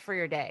primed for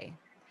your day.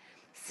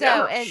 So,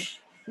 Yeah. and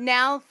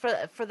now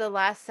for the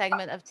last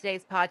segment of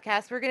today's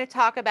podcast, we're going to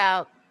talk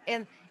about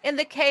in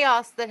the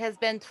chaos that has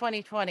been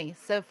 2020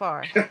 so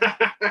far.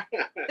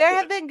 There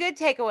have been good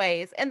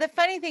takeaways. And the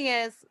funny thing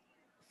is,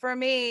 for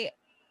me,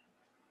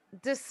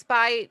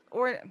 despite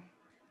or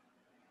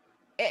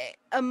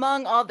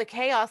among all the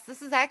chaos, this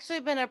has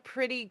actually been a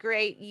pretty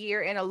great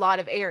year in a lot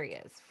of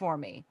areas for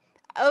me.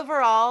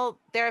 Overall,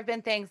 there have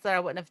been things that I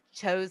wouldn't have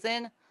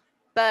chosen,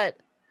 but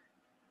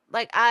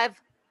like I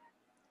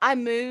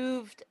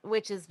moved,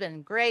 which has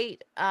been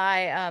great.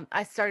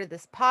 I started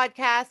this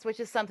podcast, which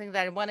is something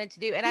that I wanted to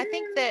do. And I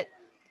think that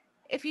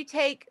if you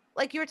take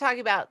like you were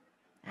talking about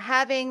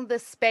having the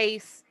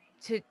space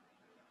to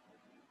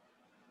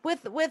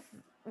with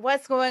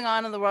what's going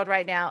on in the world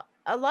right now,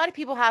 a lot of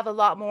people have a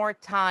lot more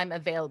time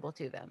available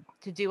to them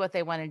to do what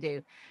they want to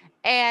do.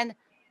 And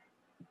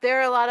there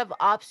are a lot of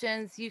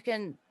options. You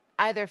can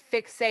either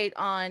fixate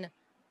on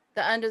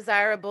the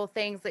undesirable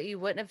things that you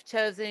wouldn't have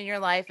chosen in your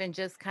life and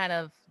just kind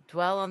of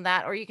dwell on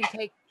that, or you can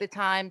take the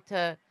time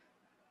to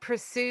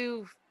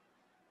pursue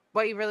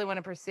what you really want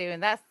to pursue.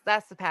 And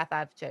that's the path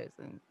I've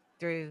chosen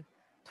through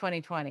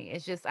 2020.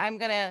 It's just I'm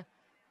gonna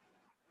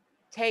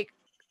take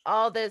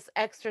all this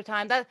extra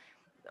time. That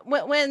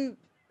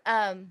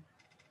um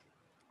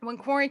when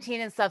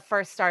quarantine and stuff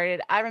first started,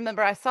 I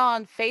remember I saw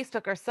on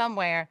Facebook or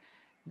somewhere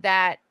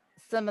that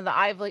some of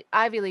the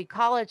Ivy League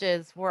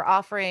colleges were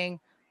offering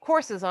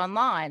courses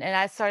online. And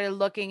I started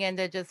looking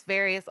into just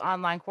various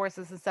online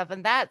courses and stuff.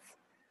 And that's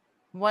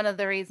one of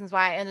the reasons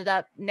why I ended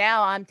up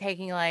now I'm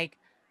taking like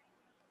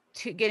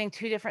getting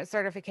two different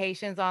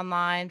certifications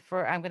online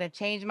for I'm going to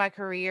change my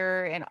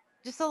career and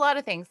just a lot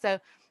of things. So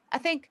I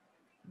think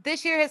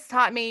this year has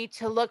taught me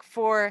to look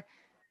for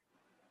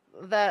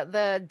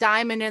the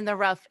diamond in the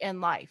rough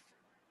in life.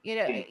 You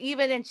know,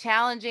 even in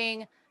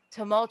challenging,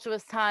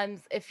 tumultuous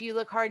times, if you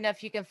look hard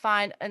enough, you can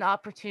find an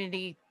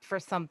opportunity for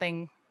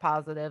something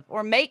positive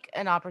or make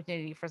an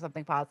opportunity for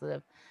something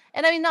positive.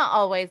 And I mean, not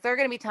always. There are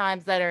going to be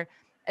times that are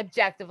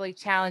objectively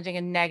challenging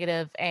and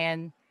negative,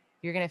 and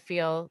you're going to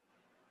feel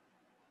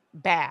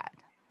bad.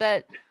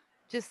 But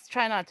just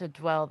try not to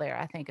dwell there,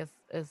 I think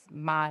is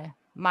my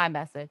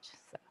message.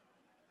 So.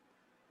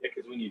 Yeah,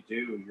 because when you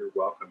do, you're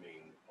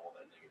welcoming all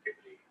that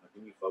negativity. Like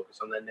when you focus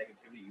on that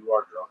negativity, you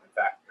are, in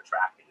fact,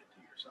 attracting it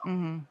to yourself.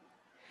 Mm-hmm.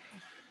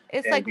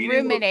 It's and like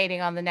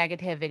ruminating on the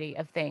negativity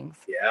of things.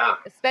 Yeah,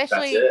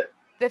 especially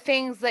the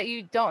things that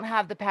you don't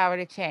have the power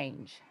to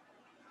change.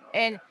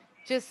 And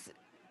just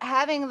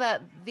having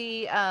the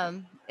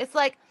it's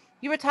like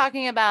you were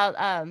talking about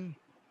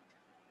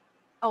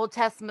Old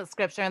Testament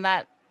scripture, and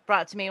that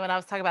brought to me when I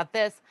was talking about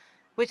this,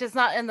 which is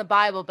not in the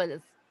Bible, but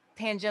it's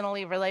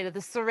tangentially related.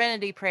 The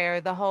serenity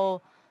prayer, the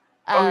whole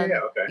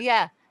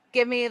yeah,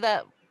 give me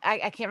the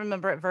I can't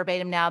remember it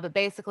verbatim now, but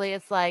basically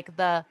it's like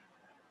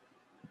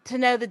to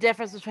know the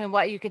difference between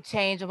what you could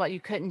change and what you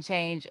couldn't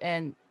change,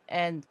 and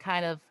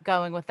kind of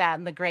going with that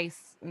and the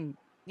grace, and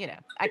you know,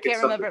 I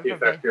can't remember it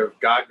verbatim.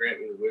 God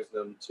grant me the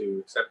wisdom to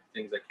accept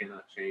things I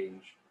cannot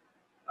change.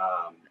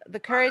 The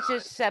courage to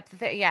accept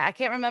yeah, I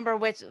can't remember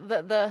which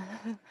the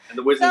and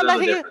the wisdom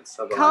of the difference.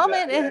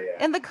 Comment like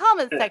in the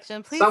comment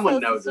section, please. Someone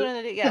knows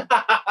it. Yeah.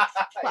 Well,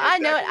 I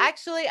know it.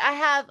 Actually, I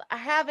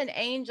have an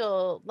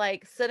angel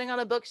like sitting on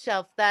a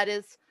bookshelf that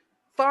is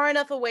far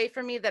enough away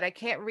from me that I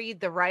can't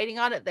read the writing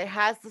on it, that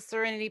has the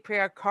serenity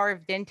prayer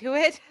carved into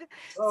it.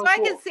 So I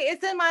can see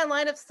it's in my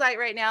line of sight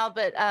right now,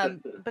 but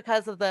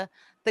because of the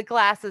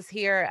glasses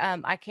here,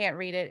 I can't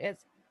read it.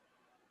 It's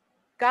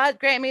God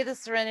grant me the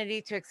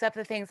serenity to accept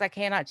the things I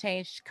cannot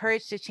change,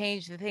 courage to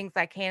change the things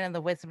I can, and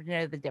the wisdom to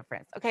know the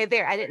difference. Okay,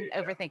 there. I didn't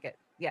overthink it.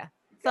 Yeah,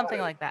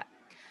 something like that.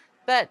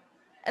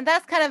 And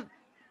that's kind of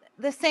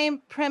the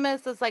same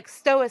premise as like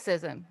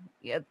stoicism.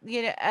 You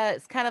know,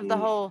 it's kind of the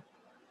whole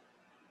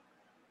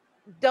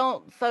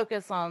don't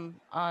focus on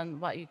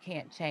what you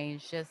can't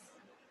change. Just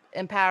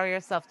empower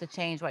yourself to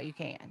change what you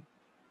can.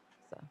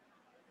 So.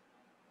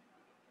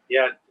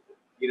 Yeah,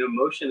 you know,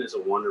 motion is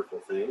a wonderful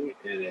thing,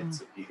 and it's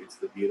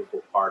the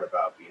beautiful part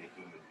about being a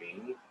human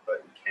being,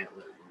 but we can't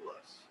let it rule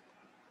us.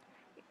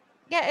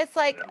 Yeah, it's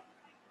like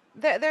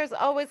there's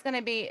always going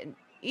to be,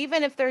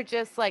 even if they're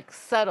just like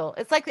subtle.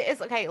 It's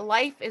okay.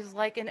 Life is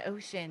like an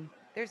ocean.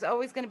 There's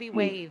always going to be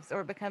waves,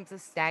 or it becomes a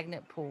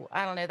stagnant pool.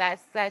 I don't know.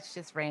 That's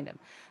just random,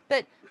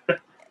 but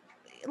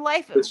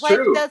life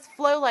does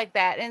flow like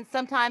that, and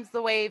sometimes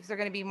the waves are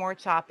going to be more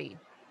choppy,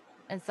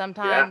 and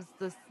sometimes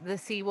the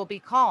sea will be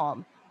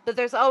calm. But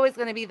there's always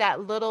going to be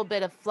that little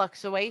bit of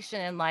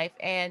fluctuation in life,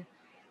 and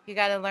you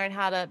got to learn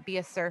how to be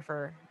a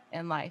surfer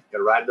in life. Got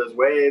to ride those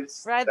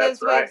waves. That's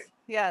right. Waves.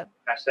 Yeah.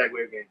 Hashtag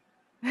wave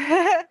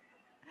game.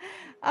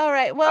 All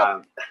right.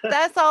 Well,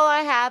 that's all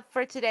I have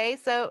for today.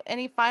 So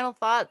any final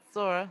thoughts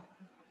or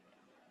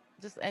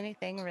just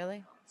anything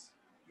really?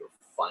 Your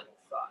final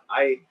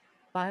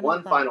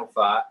thought. Final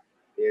thought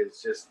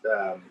is just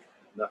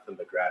nothing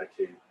but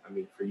gratitude. I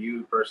mean, for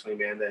you personally,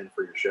 Amanda, and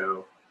for your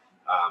show.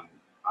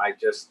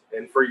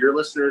 And for your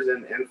listeners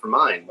and for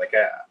mine, like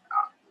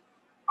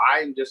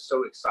I'm just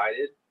so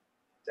excited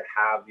to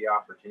have the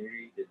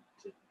opportunity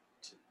to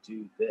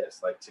do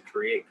this, like to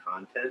create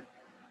content.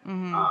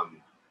 Mm-hmm.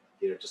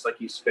 You know, just like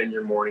you spend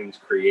your mornings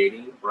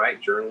creating,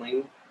 right?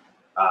 Journaling.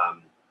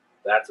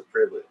 That's a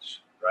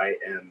privilege, right?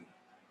 And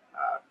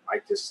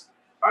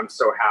I'm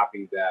so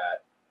happy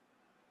that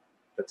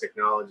the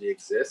technology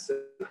exists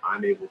and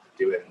I'm able to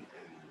do it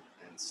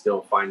and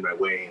still find my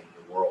way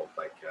in the world.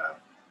 Like,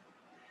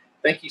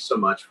 thank you so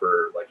much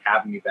for like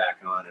having me back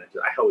on. And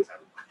I always have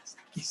a blast.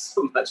 Thank you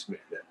so much, man.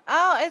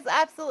 Oh, it's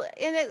absolutely,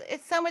 and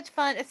it's so much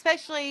fun,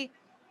 especially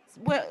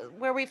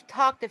where we've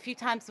talked a few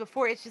times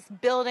before. It's just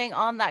building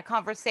on that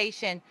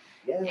conversation,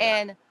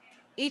 and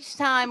each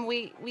time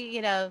we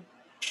you know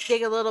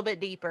dig a little bit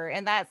deeper,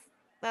 and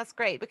that's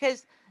great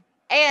because,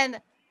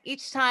 and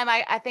each time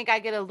I think I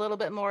get a little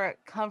bit more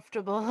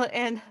comfortable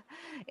in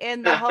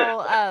the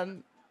whole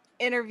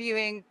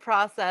interviewing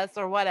process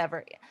or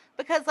whatever.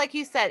 Because like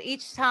you said,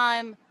 each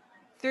time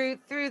through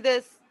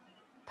this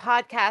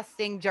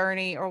podcasting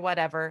journey or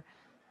whatever,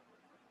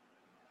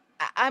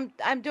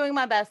 I'm doing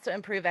my best to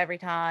improve every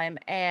time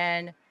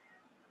and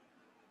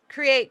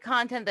create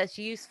content that's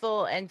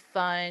useful and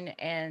fun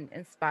and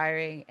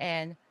inspiring,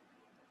 and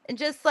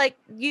just like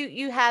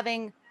you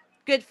having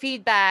good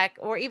feedback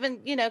or even,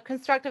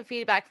 constructive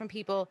feedback from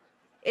people,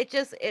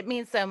 it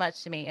means so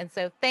much to me. And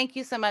so thank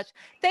you so much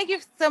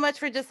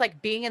for just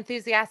like being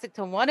enthusiastic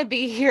to want to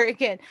be here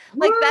again.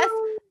 Like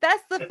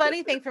that's the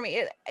funny thing for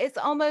me. It's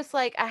almost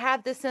like I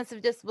have this sense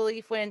of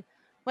disbelief when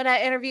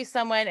I interview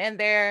someone and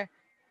they're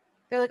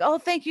like, "Oh,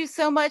 thank you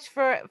so much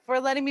for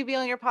letting me be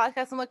on your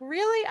podcast." I'm like,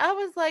 "Really?" I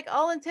was like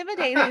all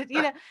intimidated,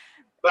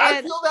 But I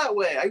and feel that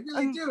way. I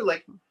really do.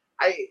 Like,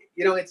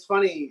 it's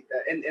funny,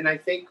 and I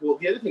think, well,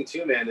 the other thing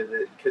too, man, is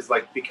that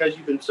because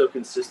you've been so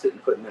consistent in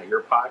putting out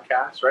your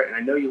podcast, right? And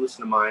I know you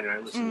listen to mine, and I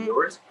listen to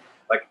yours.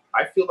 Like,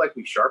 I feel like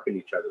we sharpen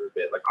each other a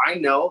bit. Like, I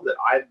know that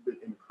I've been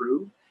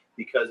improved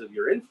because of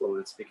your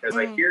influence, because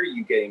I hear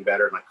you getting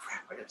better. And like,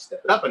 crap, I got to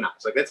step it up a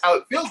notch. Like, that's how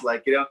it feels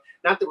like,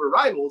 Not that we're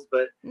rivals,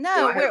 but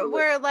no,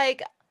 we're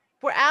like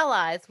we're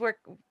allies. We're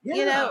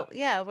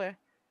yeah, we're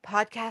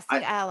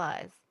podcasting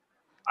allies.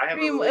 I have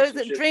a Was it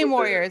relationship Dream with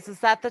Warriors? Is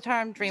that the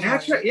term? Dream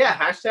Warriors. Right. Yeah,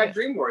 hashtag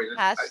Dream Warriors.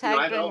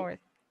 Hashtag Dream Warriors.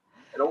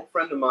 An old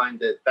friend of mine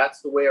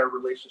that's the way our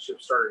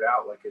relationship started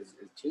out. Like as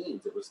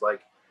teens, it was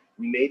like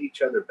we made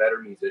each other better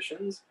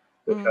musicians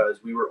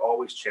because we were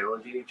always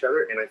challenging each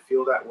other. And I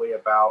feel that way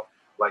about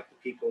like the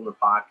people in the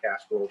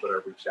podcast world that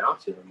I've reached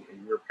out to,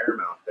 and you're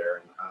paramount there.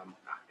 And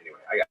anyway,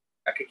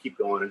 I could keep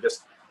going and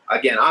just.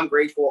 Again, I'm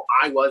grateful.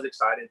 I was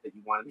excited that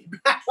you wanted me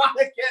back on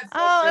again. So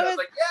I was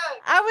like, yeah.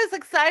 I was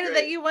excited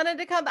that you wanted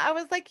to come. I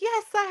was like,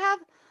 yes, I have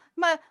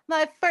my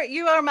first.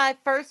 You are my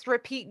first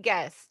repeat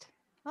guest.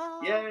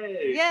 Oh,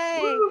 yay!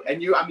 Woo.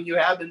 And you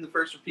have been the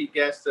first repeat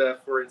guest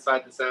for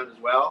Inside the Sound as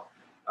well.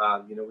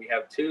 We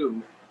have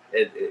two,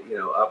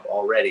 up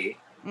already.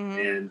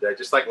 And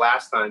just like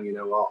last time,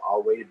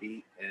 I'll wait a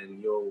beat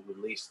and you'll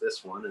release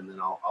this one, and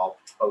then I'll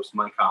post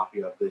my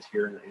copy of this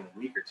here in a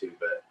week or two.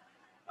 But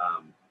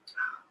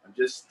I'm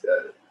just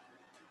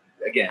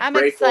again, I'm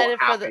grateful, excited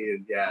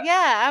happy,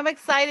 I'm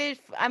excited.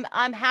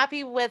 I'm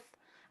happy with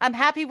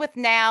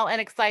now and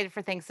excited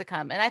for things to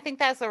come. And I think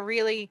that's a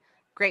really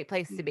great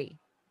place to be.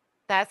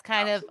 That's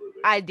kind of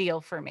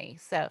ideal for me.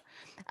 So,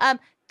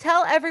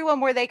 tell everyone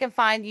where they can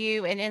find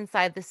you and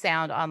Inside the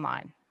Sound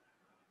online.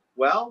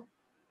 Well,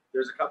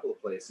 there's a couple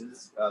of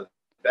places. The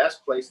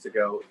best place to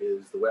go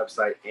is the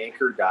website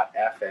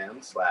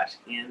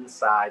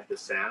anchor.fm/Inside the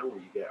Sound,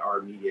 where you get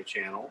our media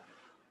channel.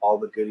 All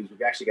the goodies.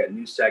 We've actually got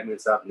new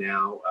segments up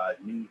now,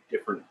 new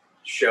different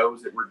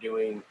shows that we're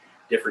doing,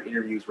 different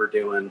interviews we're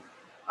doing.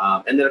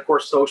 And then, of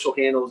course, social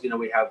handles.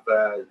 We have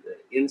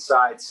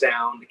Inside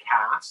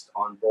Soundcast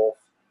on both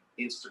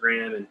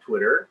Instagram and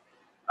Twitter.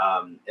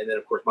 And then,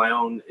 of course, my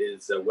own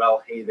is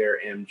Hey There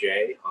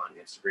MJ on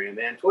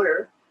Instagram and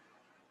Twitter.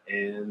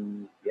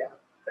 And yeah,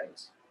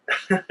 thanks.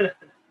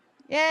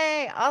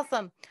 Yay.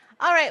 Awesome.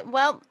 All right.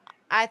 Well,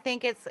 I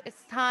think it's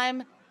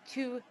time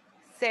to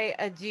say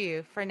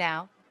adieu for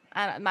now.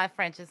 My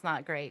French is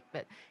not great,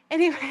 but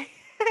anyway.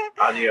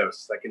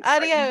 Adios. I can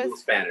do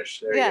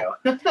Spanish. There you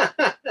go.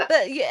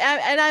 But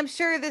yeah, and I'm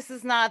sure this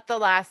is not the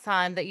last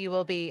time that you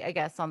will be a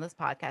guest on this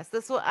podcast.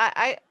 This will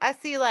I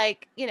see this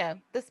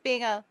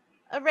being a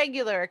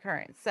regular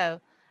occurrence.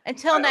 So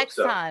until next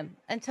time,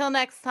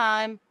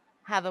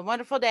 have a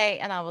wonderful day,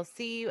 and I will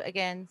see you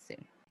again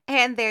soon.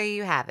 And there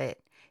you have it.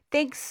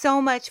 Thanks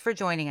so much for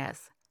joining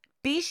us.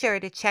 Be sure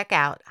to check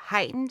out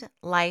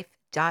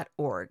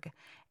heightenedlife.org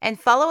and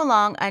follow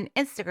along on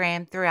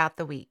Instagram throughout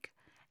the week.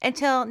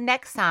 Until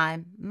next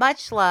time,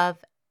 much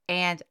love,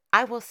 and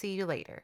I will see you later.